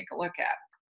should take a look at.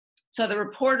 So the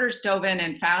reporters dove in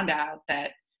and found out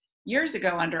that years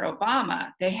ago under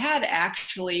Obama, they had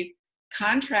actually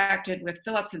contracted with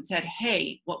Philips and said,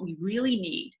 hey, what we really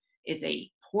need is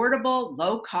a portable,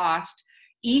 low cost,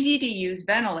 easy to use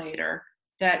ventilator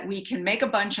that we can make a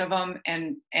bunch of them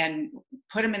and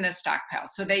put them in the stockpile.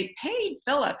 So they paid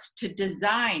Philips to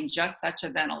design just such a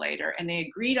ventilator, and they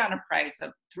agreed on a price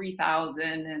of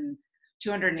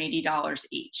 $3,280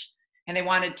 each. And they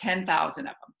wanted 10,000 of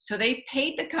them. So they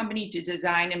paid the company to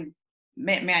design and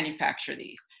manufacture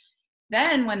these.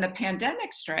 Then when the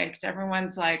pandemic strikes,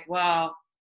 everyone's like, well,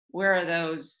 where are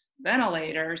those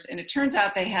ventilators? And it turns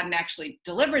out they hadn't actually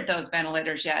delivered those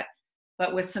ventilators yet.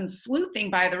 But with some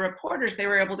sleuthing by the reporters, they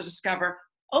were able to discover,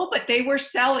 but they were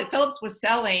selling, Philips was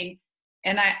selling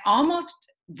an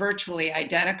almost virtually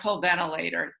identical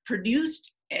ventilator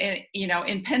produced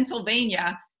in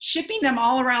Pennsylvania, shipping them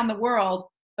all around the world,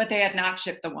 but they had not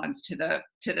shipped the ones to the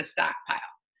stockpile.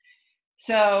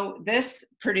 So this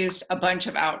produced a bunch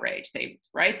of outrage. They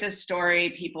write this story,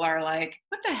 people are like,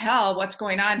 what the hell, what's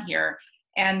going on here?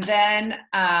 And then,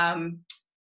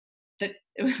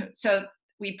 so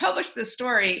we published the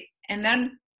story, and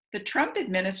then the Trump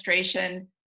administration,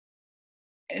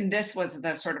 and this was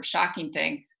the sort of shocking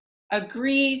thing,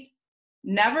 agrees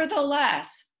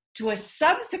nevertheless to a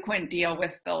subsequent deal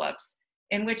with Philips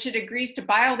in which it agrees to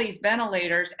buy all these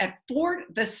ventilators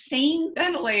the same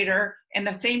ventilator and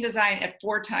the same design at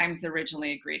 4 times the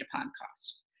originally agreed upon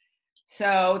cost.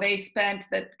 So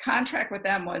the contract with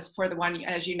them was for the one,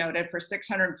 as you noted, for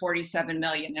 $647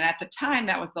 million. And at the time,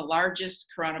 that was the largest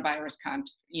coronavirus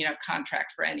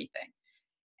contract for anything.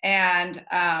 And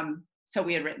so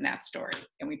we had written that story,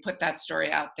 and we put that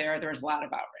story out there. There was a lot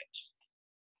of outrage.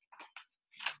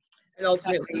 And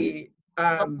ultimately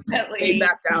they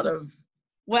backed out of.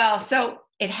 Well, so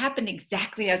it happened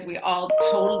exactly as we all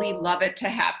totally love it to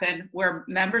happen, where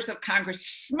members of Congress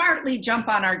smartly jump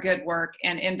on our good work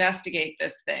and investigate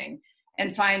this thing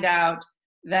and find out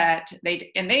that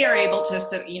they are able to,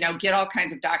 get all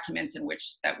kinds of documents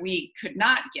that we could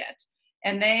not get.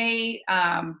 And they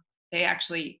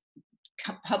actually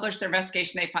published their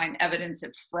investigation. They find evidence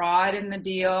of fraud in the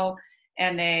deal,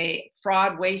 and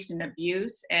fraud, waste, and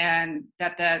abuse, and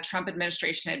that the Trump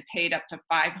administration had paid up to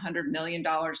 $500 million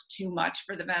too much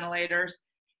for the ventilators,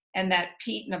 and that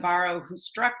Pete Navarro, who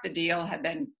struck the deal, had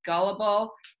been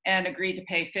gullible and agreed to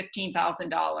pay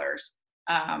 $15,000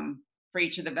 for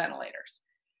each of the ventilators.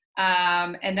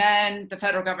 And then the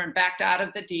federal government backed out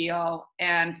of the deal,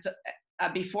 and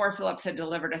before Philips had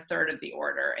delivered a third of the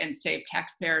order and saved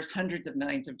taxpayers hundreds of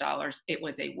millions of dollars, it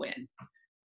was a win.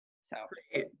 So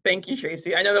great. Thank you,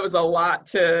 Tracy. I know that was a lot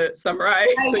to summarize.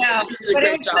 I know, so but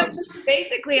it was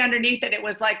basically underneath it. It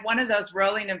was like one of those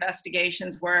rolling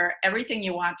investigations where everything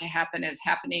you want to happen is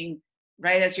happening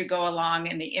right as you go along,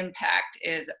 and the impact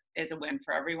is a win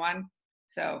for everyone.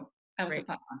 So that was a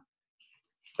fun one.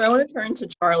 So I want to turn to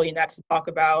Charlie next to talk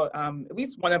about at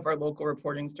least one of our local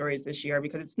reporting stories this year,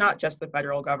 because it's not just the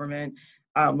federal government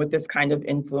with this kind of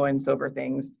influence over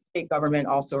things. State government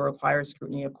also requires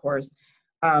scrutiny, of course.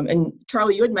 And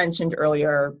Charlie, you had mentioned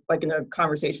earlier, like in a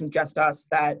conversation with Just Us,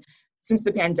 that since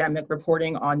the pandemic,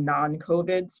 reporting on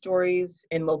non-COVID stories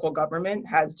in local government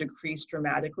has decreased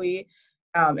dramatically.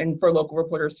 And for local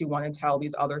reporters who want to tell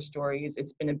these other stories,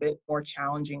 it's been a bit more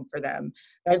challenging for them.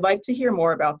 I'd like to hear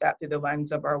more about that through the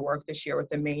lens of our work this year with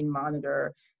the Maine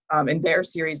Monitor, and their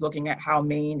series looking at how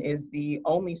Maine is the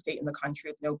only state in the country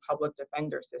with no public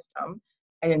defender system.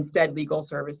 And instead, legal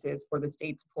services for the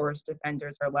state's poorest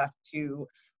defenders are left to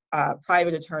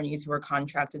private attorneys who are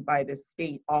contracted by the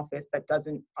state office that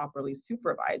doesn't properly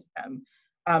supervise them.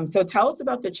 So tell us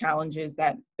about the challenges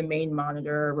that the Maine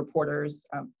Monitor reporters,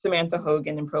 Samantha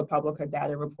Hogan and ProPublica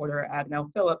data reporter Agnel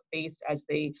Phillip, faced as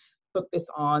they took this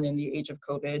on in the age of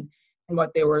COVID and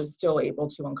what they were still able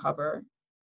to uncover.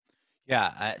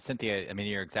 Yeah, Cynthia, I mean,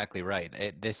 you're exactly right.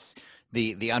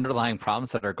 The underlying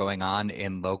problems that are going on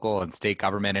in local and state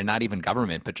government, and not even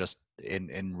government, but just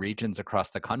in regions across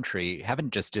the country,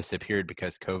 haven't just disappeared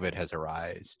because COVID has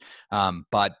arisen.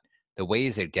 But the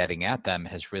ways of getting at them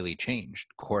has really changed.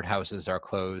 Courthouses are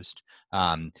closed.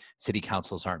 City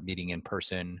councils aren't meeting in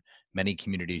person. Many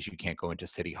communities, you can't go into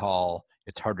city hall.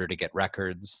 It's harder to get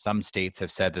records. Some states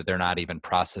have said that they're not even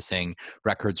processing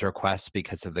records requests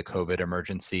because of the COVID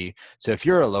emergency. So if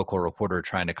you're a local reporter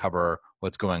trying to cover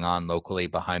what's going on locally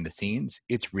behind the scenes,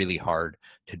 it's really hard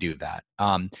to do that.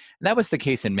 And that was the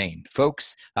case in Maine.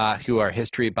 Folks who are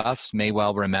history buffs may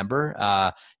well remember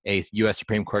a U.S.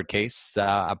 Supreme Court case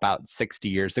about 60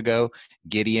 years ago,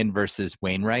 Gideon versus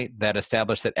Wainwright, that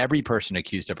established that every person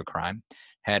accused of a crime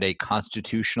had a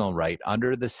constitutional right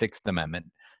under the Sixth Amendment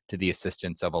to the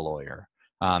assistance of a lawyer.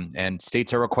 And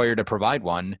states are required to provide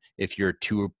one if you're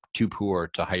too poor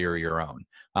to hire your own.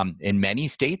 In many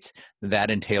states,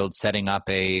 that entailed setting up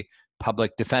a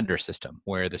public defender system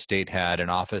where the state had an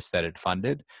office that it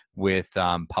funded with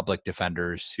public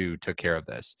defenders who took care of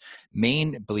this.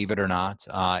 Maine, believe it or not,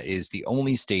 is the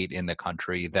only state in the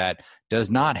country that does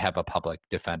not have a public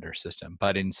defender system,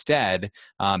 but instead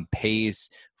pays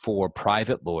for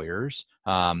private lawyers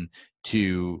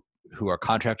who are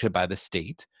contracted by the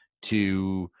state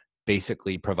to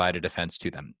basically provide a defense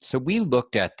to them. So we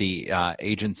looked at the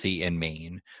agency in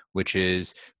Maine, which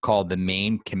is called the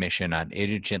Maine Commission on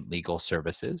Indigent Legal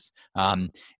Services,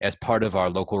 as part of our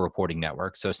local reporting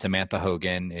network. So Samantha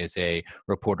Hogan is a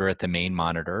reporter at the Maine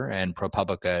Monitor, and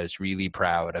ProPublica is really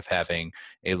proud of having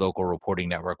a local reporting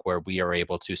network where we are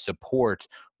able to support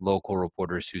local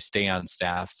reporters who stay on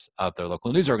staff of their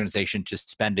local news organization to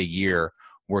spend a year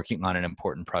working on an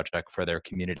important project for their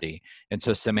community. And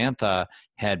so Samantha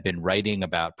had been writing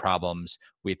about problems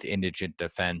with indigent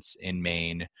defense in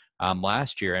Maine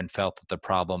last year and felt that the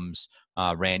problems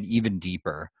ran even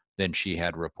deeper than she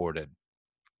had reported.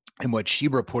 And what she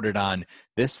reported on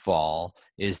this fall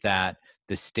is that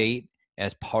the state,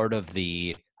 as part of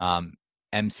the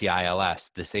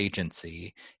MCILS, this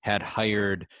agency, had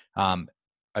hired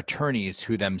attorneys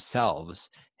who themselves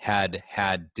had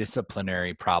had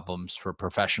disciplinary problems for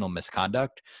professional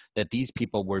misconduct, that these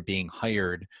people were being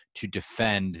hired to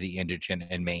defend the indigent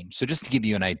in Maine. So just to give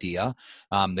you an idea,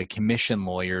 the commission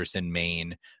lawyers in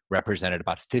Maine represented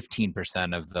about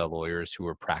 15% of the lawyers who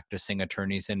were practicing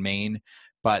attorneys in Maine,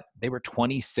 but they were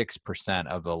 26%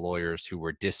 of the lawyers who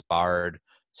were disbarred,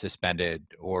 suspended,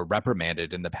 or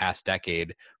reprimanded in the past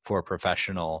decade for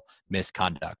professional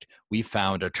misconduct. We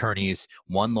found attorneys,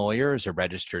 one lawyer is a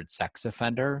registered sex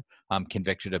offender,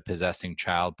 convicted of possessing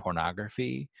child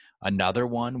pornography. Another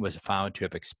one was found to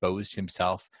have exposed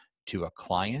himself to a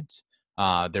client.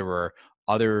 There were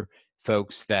other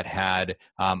folks that had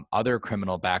other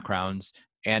criminal backgrounds,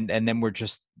 and then were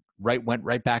just went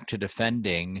right back to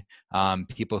defending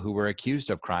people who were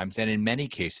accused of crimes. And in many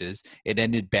cases, it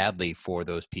ended badly for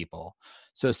those people.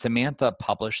 So Samantha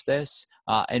published this,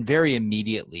 and very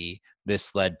immediately,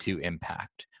 this led to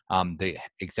impact. The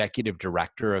executive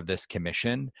director of this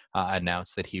commission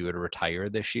announced that he would retire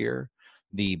this year.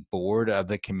 The board of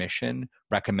the commission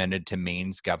recommended to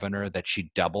Maine's governor that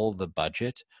she double the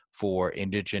budget for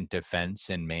indigent defense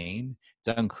in Maine.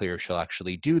 It's unclear she'll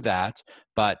actually do that,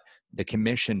 but the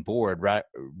commission board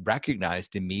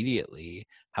recognized immediately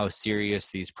how serious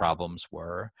these problems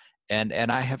were. And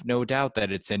I have no doubt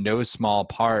that it's in no small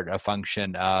part a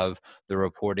function of the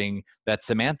reporting that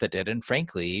Samantha did. And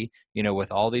frankly, with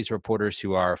all these reporters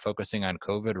who are focusing on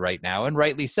COVID right now, and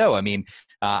rightly so. I mean,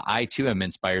 I too am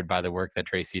inspired by the work that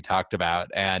Tracy talked about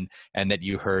and that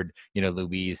you heard,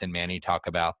 Louise and Manny talk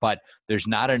about. But there's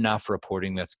not enough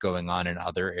reporting that's going on in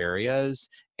other areas.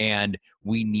 And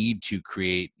we need to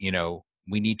create,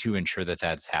 we need to ensure that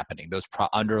that's happening. Those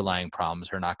underlying problems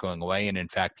are not going away. And in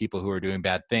fact, people who are doing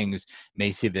bad things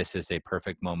may see this as a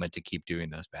perfect moment to keep doing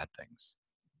those bad things.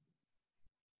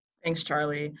 Thanks,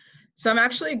 Charlie. So I'm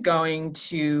actually going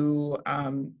to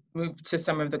move to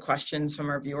some of the questions from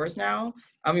our viewers now.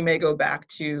 We may go back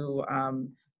to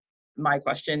my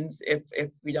questions if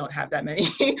we don't have that many.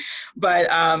 But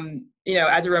you know,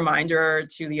 as a reminder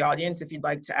to the audience, if you'd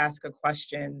like to ask a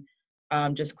question,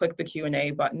 just click the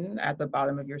Q&A button at the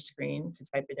bottom of your screen to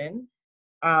type it in.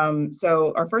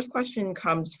 So our first question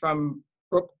comes from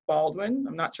Brooke Baldwin.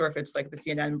 I'm not sure if it's like the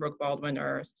CNN Brooke Baldwin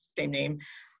or same name.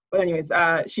 But anyways,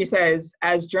 she says,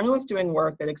 as journalists doing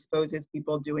work that exposes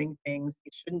people doing things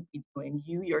they shouldn't be doing,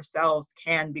 you yourselves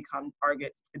can become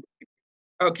targets,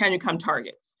 or can become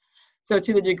targets. So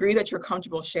to the degree that you're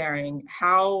comfortable sharing,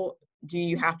 how do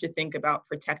you have to think about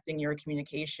protecting your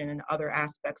communication and other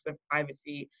aspects of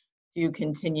privacy to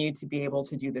continue to be able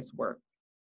to do this work?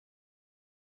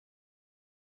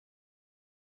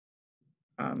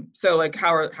 So like,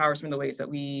 how are some of the ways that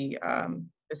we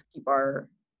just keep our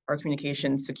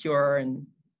communication secure, and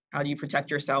how do you protect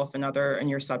yourself and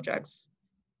your subjects?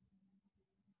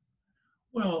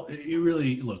 Well, you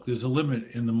really, look, there's a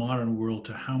limit in the modern world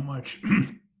to how much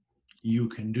you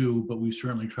can do, but we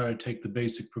certainly try to take the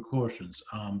basic precautions.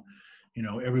 You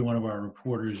know, every one of our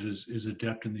reporters is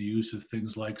adept in the use of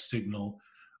things like Signal,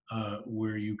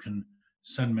 where you can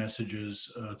send messages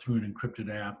through an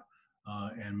encrypted app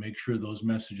and make sure those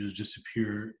messages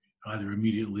disappear either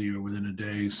immediately or within a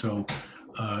day. So,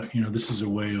 you know, this is a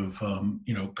way of,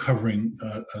 you know, covering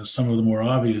some of the more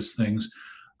obvious things.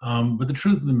 But the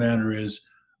truth of the matter is,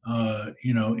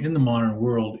 you know, in the modern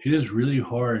world, it is really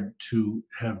hard to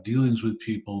have dealings with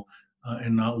people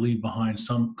and not leave behind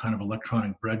some kind of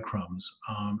electronic breadcrumbs.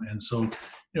 And so,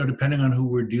 you know, depending on who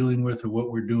we're dealing with or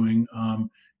what we're doing,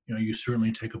 you know, you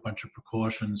certainly take a bunch of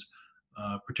precautions,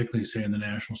 particularly say in the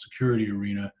national security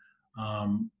arena.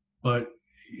 But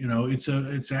you know, it's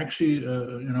actually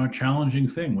you know, a challenging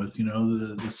thing with, you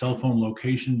know, the cell phone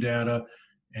location data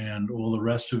and all the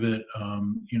rest of it.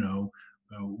 You know,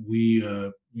 we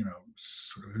you know,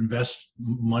 sort of invest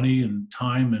money and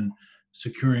time in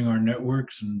securing our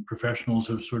networks, and professionals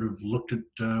have sort of looked at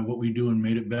what we do and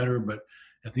made it better. But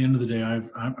at the end of the day,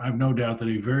 I've no doubt that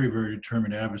a very, very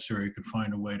determined adversary could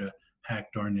find a way to hack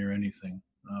darn near anything.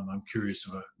 I'm curious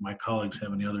if my colleagues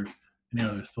have any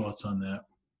other thoughts on that.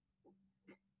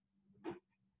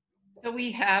 So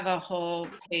we have a whole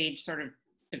page sort of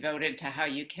devoted to how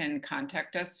you can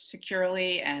contact us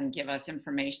securely and give us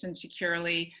information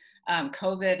securely.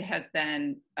 COVID has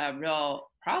been a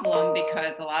real problem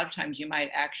because a lot of times you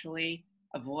might actually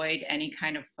avoid any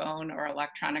kind of phone or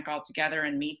electronic altogether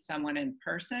and meet someone in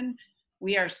person.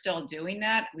 We are still doing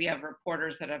that. We have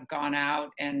reporters that have gone out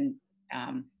and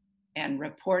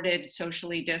reported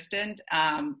socially distant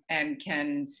and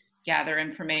can gather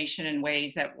information in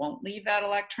ways that won't leave that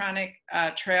electronic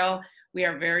trail. We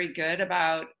are very good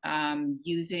about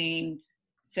using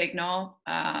Signal,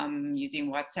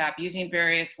 using WhatsApp, using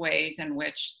various ways in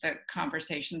which the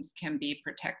conversations can be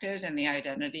protected and the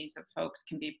identities of folks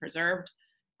can be preserved,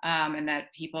 and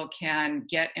that people can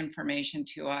get information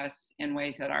to us in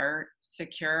ways that are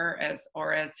secure as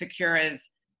secure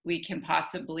as we can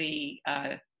possibly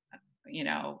you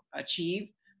know, achieve.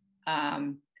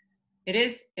 It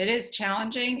is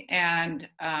challenging, and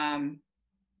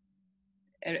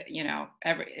you know,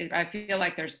 I feel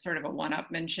like there's sort of a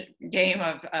one-upmanship game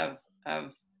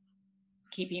of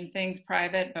keeping things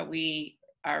private, but we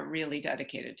are really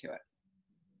dedicated to it.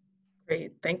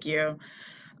 Great, thank you.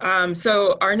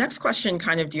 So our next question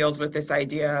kind of deals with this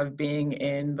idea of being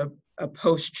in a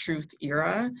post-truth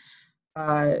era.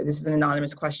 This is an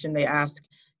anonymous question they ask.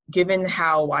 Given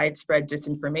how widespread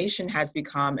disinformation has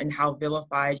become and how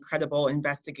vilified credible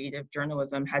investigative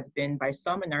journalism has been by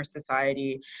some in our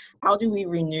society, how do we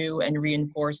renew and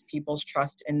reinforce people's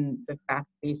trust in the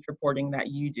fact-based reporting that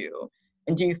you do?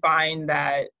 And do you find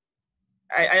that,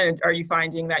 are you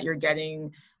finding that you're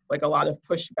getting like a lot of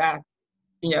pushback,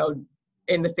 you know,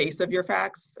 in the face of your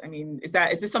facts? I mean, is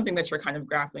this something that you're kind of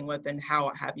grappling with, and how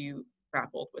have you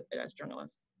grappled with it as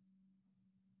journalists?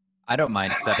 I don't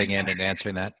mind stepping in and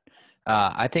answering that.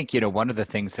 I think, you know, one of the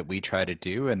things that we try to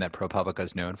do and that ProPublica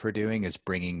is known for doing is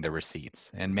bringing the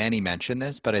receipts. And Manny mentioned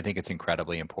this, but I think it's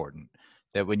incredibly important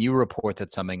that when you report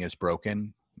that something is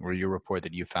broken or you report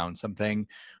that you found something,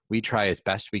 we try as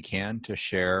best we can to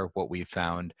share what we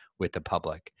found with the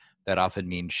public. That often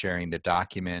means sharing the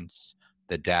documents,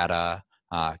 the data,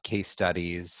 case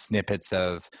studies, snippets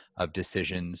of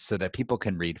decisions so that people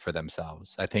can read for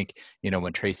themselves. I think, you know,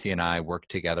 when Tracy and I worked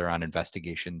together on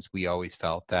investigations, we always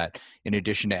felt that in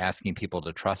addition to asking people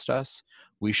to trust us,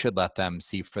 we should let them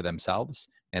see for themselves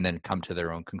and then come to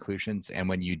their own conclusions. And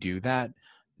when you do that,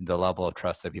 the level of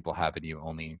trust that people have in you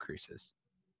only increases.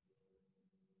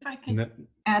 I And could that,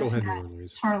 add go to ahead, that, Mary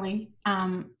Louise. Charlie,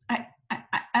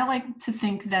 I like to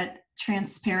think that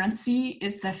transparency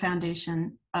is the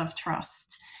foundation of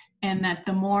trust, and that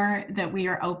the more that we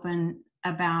are open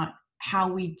about how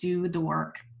we do the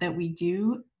work that we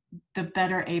do, the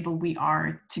better able we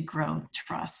are to grow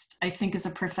trust. I think as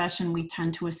a profession, we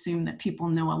tend to assume that people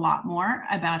know a lot more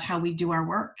about how we do our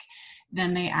work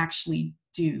than they actually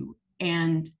do,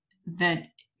 and that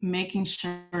making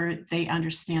sure they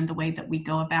understand the way that we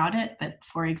go about it, that,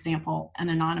 for example, an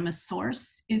anonymous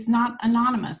source is not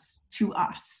anonymous to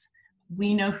us.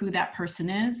 We know who that person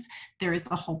is. There is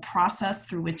a whole process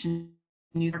through which a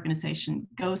news organization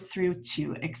goes through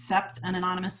to accept an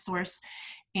anonymous source.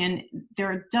 And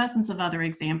there are dozens of other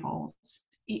examples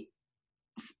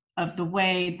of the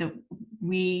way that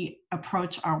we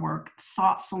approach our work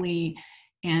thoughtfully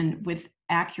and with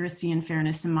accuracy and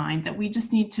fairness in mind, that we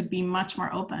just need to be much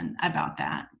more open about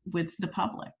that with the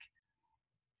public.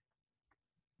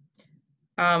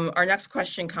 Our next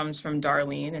question comes from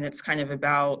Darlene, and it's kind of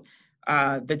about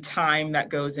the time that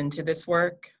goes into this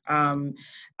work.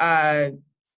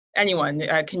 Anyone,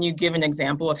 can you give an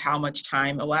example of how much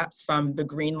time elapsed from the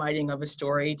green lighting of a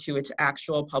story to its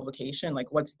actual publication? Like,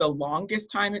 what's the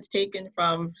longest time it's taken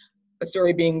from a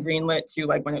story being greenlit to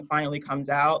like when it finally comes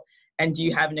out? And do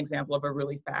you have an example of a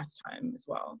really fast time as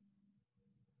well?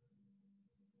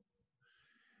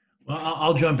 Well,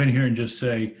 I'll jump in here and just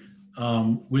say,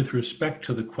 with respect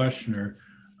to the questioner,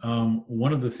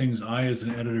 one of the things I, as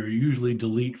an editor, usually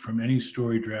delete from any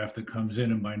story draft that comes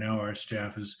in, and by now our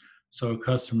staff is so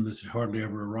accustomed to this, it hardly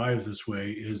ever arrives this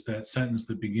way, is that sentence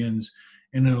that begins,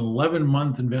 in an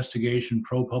 11-month investigation,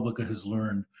 ProPublica has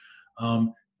learned.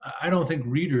 I don't think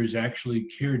readers actually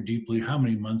care deeply how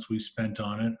many months we spent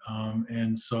on it.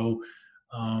 And so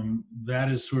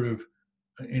that is sort of,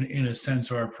 in a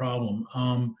sense, our problem.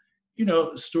 You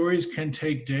know, stories can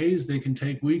take days, they can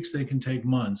take weeks, they can take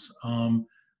months.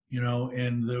 You know,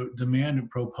 and the demand at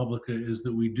ProPublica is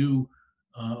that we do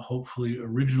hopefully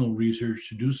original research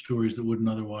to do stories that wouldn't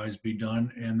otherwise be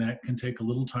done, and that can take a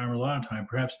little time or a lot of time.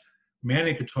 Perhaps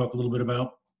Manny could talk a little bit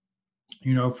about,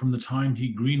 you know, from the time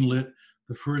he greenlit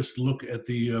the first look at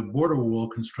the border wall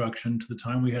construction to the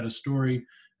time we had a story,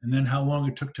 and then how long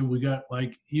it took till we got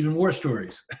like even more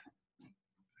stories.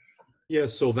 Yeah,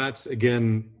 so that's,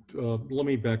 again, let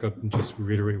me back up and just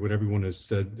reiterate what everyone has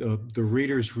said. The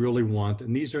readers really want,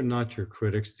 and these are not your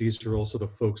critics, these are also the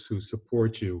folks who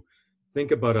support you.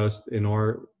 Think about us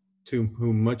to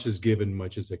whom much is given,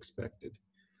 much is expected.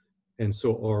 And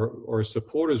so our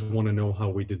supporters want to know how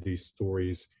we did these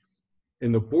stories.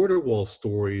 In the border wall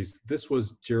stories, this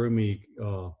was Jeremy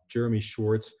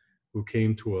Schwartz, who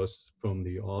came to us from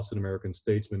the Austin American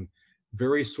Statesman,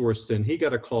 very sourced in. He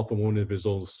got a call from one of his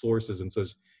old sources and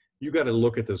says, you got to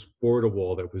look at this border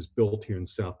wall that was built here in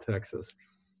South Texas.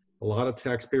 A lot of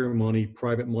taxpayer money,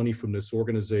 private money from this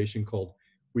organization called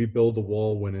We Build the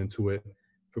Wall went into it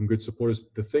from good supporters.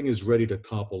 The thing is ready to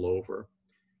topple over.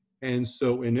 And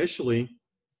so initially,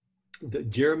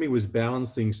 Jeremy was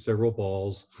balancing several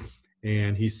balls,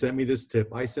 and he sent me this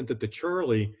tip. I sent it to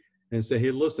Charlie and said,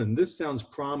 hey, listen, this sounds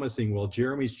promising. While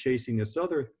Jeremy's chasing this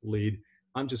other lead,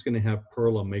 I'm just going to have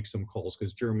Perla make some calls,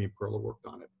 because Jeremy and Perla worked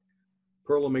on it.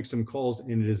 Perla makes some calls,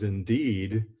 and it is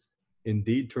indeed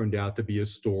turned out to be a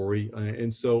story.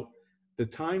 And so the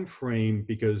time frame,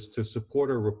 because to support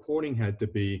our reporting had to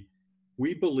be,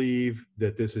 we believe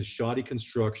that this is shoddy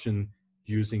construction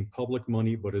using public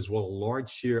money, but as well a large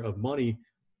share of money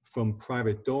from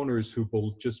private donors who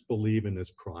just believe in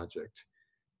this project.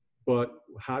 But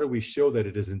how do we show that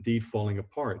it is indeed falling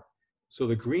apart? So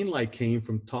the green light came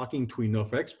from talking to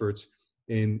enough experts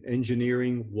in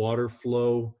engineering, water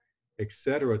flow, et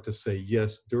cetera, to say,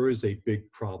 yes, there is a big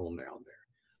problem down there.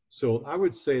 So I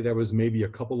would say that was maybe a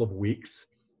couple of weeks.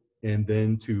 And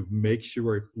then to make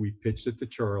sure we pitched it to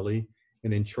Charlie.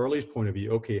 And in Charlie's point of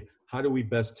view, okay, how do we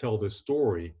best tell this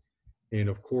story? And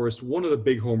of course, one of the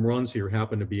big home runs here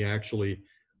happened to be actually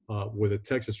with a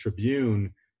Texas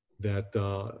Tribune,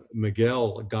 that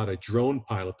Miguel got a drone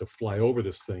pilot to fly over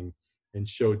this thing and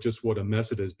show just what a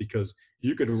mess it is, because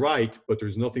you could write, but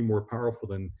there's nothing more powerful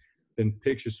than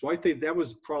pictures. So I think that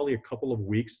was probably a couple of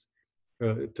weeks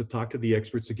to talk to the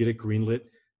experts to get it greenlit.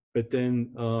 But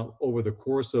then over the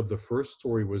course of the first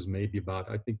story was maybe about,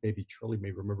 I think maybe Charlie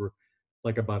may remember,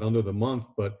 like about under the month.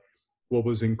 But what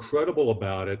was incredible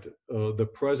about it, the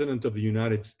President of the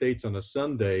United States on a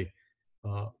Sunday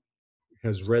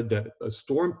has read that a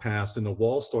storm passed and the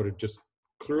wall started, just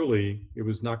clearly it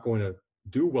was not going to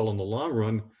do well in the long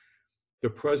run. The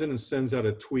president sends out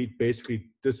a tweet basically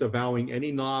disavowing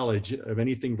any knowledge of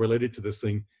anything related to this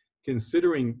thing,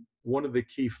 considering one of the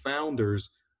key founders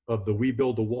of the We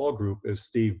Build a Wall group is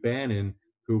Steve Bannon,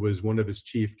 who was one of his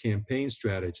chief campaign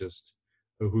strategists,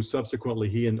 who subsequently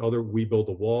he and other We Build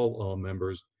a Wall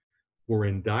members were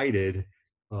indicted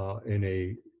in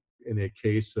a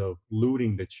case of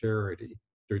looting the charity.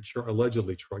 They're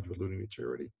allegedly charged with looting the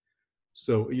charity.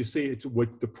 So you see, it's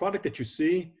what the product that you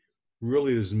see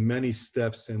really is many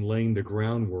steps in laying the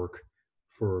groundwork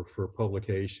for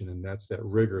publication, and that's that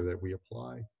rigor that we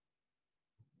apply.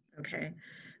 Okay,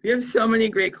 we have so many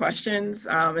great questions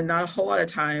and not a whole lot of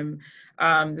time.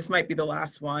 This might be the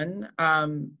last one.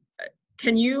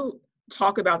 Can you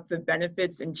talk about the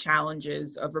benefits and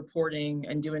challenges of reporting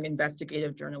and doing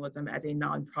investigative journalism as a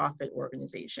nonprofit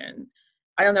organization?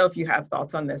 I don't know if you have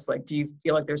thoughts on this. Like, do you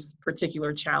feel like there's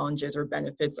particular challenges or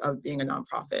benefits of being a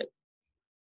nonprofit?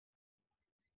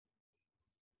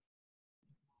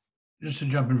 Just to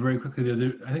jump in very quickly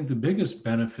there, I think the biggest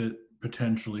benefit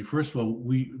potentially, first of all,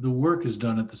 the work is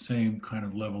done at the same kind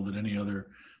of level that any other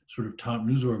sort of top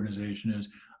news organization is.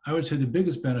 I would say the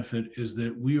biggest benefit is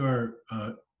that we are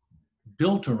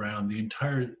built around the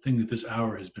entire thing that this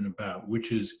hour has been about,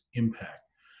 which is impact.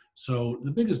 So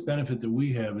the biggest benefit that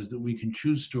we have is that we can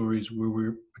choose stories where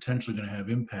we're potentially going to have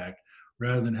impact,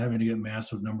 rather than having to get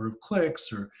massive number of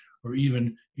clicks or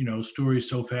even, you know, stories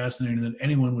so fascinating that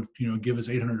anyone would, you know, give us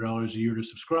 $800 a year to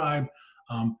subscribe.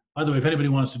 By the way, if anybody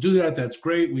wants to do that, that's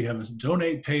great. We have a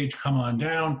donate page, come on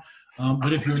down.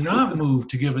 But if you're not moved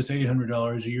to give us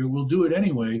 $800 a year, we'll do it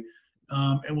anyway.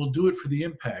 And we'll do it for the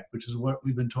impact, which is what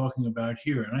we've been talking about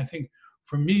here. And I think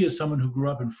for me, as someone who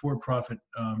grew up in for-profit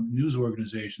news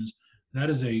organizations, that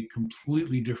is a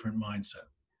completely different mindset.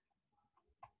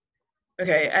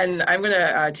 Okay, and I'm going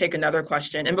to take another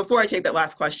question. And before I take that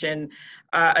last question,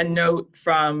 a note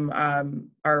from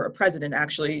our president,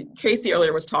 actually. Tracy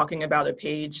earlier was talking about a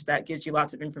page that gives you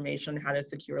lots of information on how to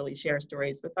securely share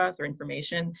stories with us or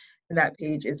information. And that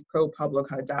page is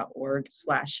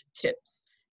propublica.org/tips,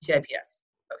 TIPS.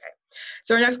 Okay,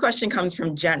 so our next question comes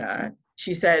from Jenna.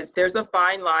 She says, there's a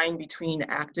fine line between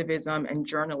activism and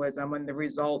journalism when the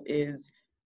result is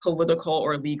political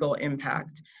or legal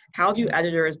impact. How do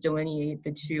editors delineate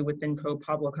the two within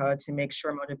ProPublica to make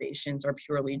sure motivations are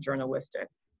purely journalistic?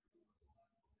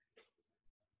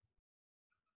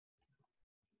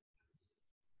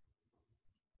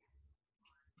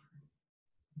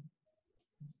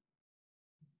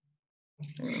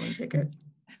 Anyone take it?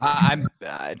 I'm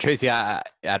Tracy.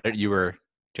 You were.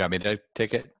 Do you want me to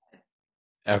take it?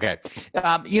 Okay.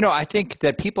 You know, I think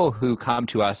that people who come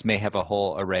to us may have a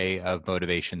whole array of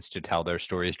motivations to tell their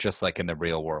stories, just like in the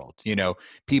real world. You know,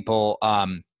 people are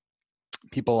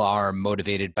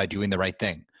motivated by doing the right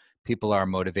thing. People are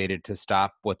motivated to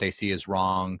stop what they see as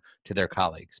wrong to their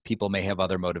colleagues. People may have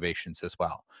other motivations as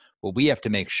well. What we have to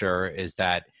make sure is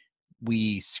that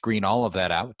we screen all of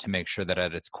that out to make sure that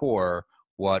at its core,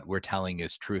 what we're telling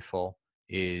is truthful,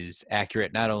 is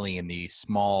accurate, not only in the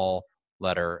small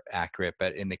letter accurate,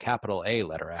 but in the capital A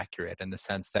letter accurate, in the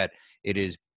sense that it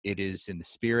is in the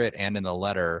spirit and in the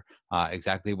letter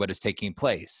exactly what is taking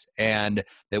place, and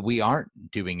that we aren't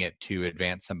doing it to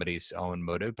advance somebody's own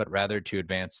motive, but rather to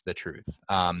advance the truth.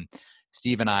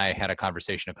 Steve and I had a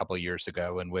conversation a couple of years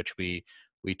ago in which we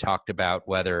talked about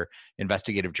whether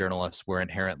investigative journalists were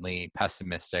inherently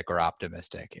pessimistic or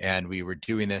optimistic. And we were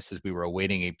doing this as we were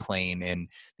awaiting a plane in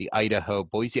the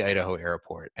Boise, Idaho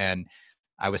airport. And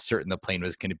I was certain the plane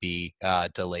was going to be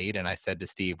delayed. And I said to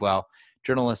Steve, well,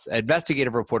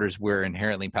 investigative reporters were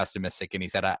inherently pessimistic. And he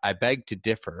said, I beg to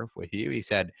differ with you. He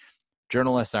said,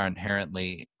 journalists are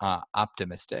inherently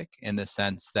optimistic in the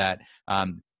sense that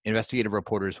investigative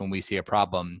reporters, when we see a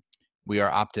problem, we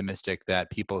are optimistic that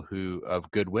people who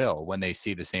of goodwill, when they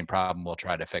see the same problem, will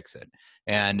try to fix it.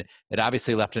 And it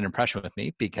obviously left an impression with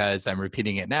me because I'm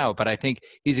repeating it now, but I think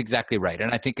he's exactly right.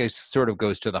 And I think it sort of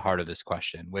goes to the heart of this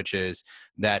question, which is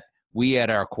that we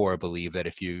at our core believe that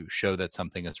if you show that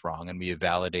something is wrong and we have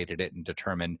validated it and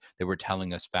determined that we're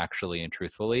telling us factually and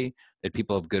truthfully, that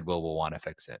people of goodwill will want to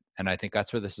fix it. And I think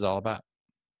that's what this is all about.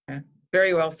 Yeah.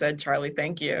 Very well said, Charlie.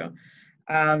 Thank you.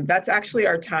 That's actually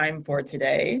our time for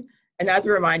today. And as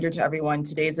a reminder to everyone,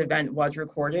 today's event was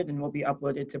recorded and will be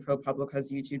uploaded to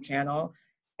ProPublica's YouTube channel.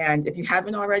 And if you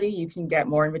haven't already, you can get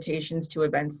more invitations to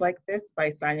events like this by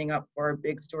signing up for our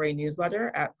Big Story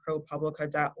newsletter at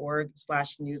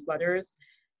propublica.org/newsletters.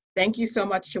 Thank you so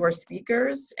much to our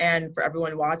speakers, and for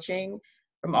everyone watching,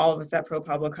 from all of us at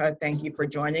ProPublica, thank you for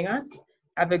joining us.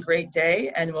 Have a great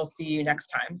day, and we'll see you next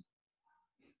time.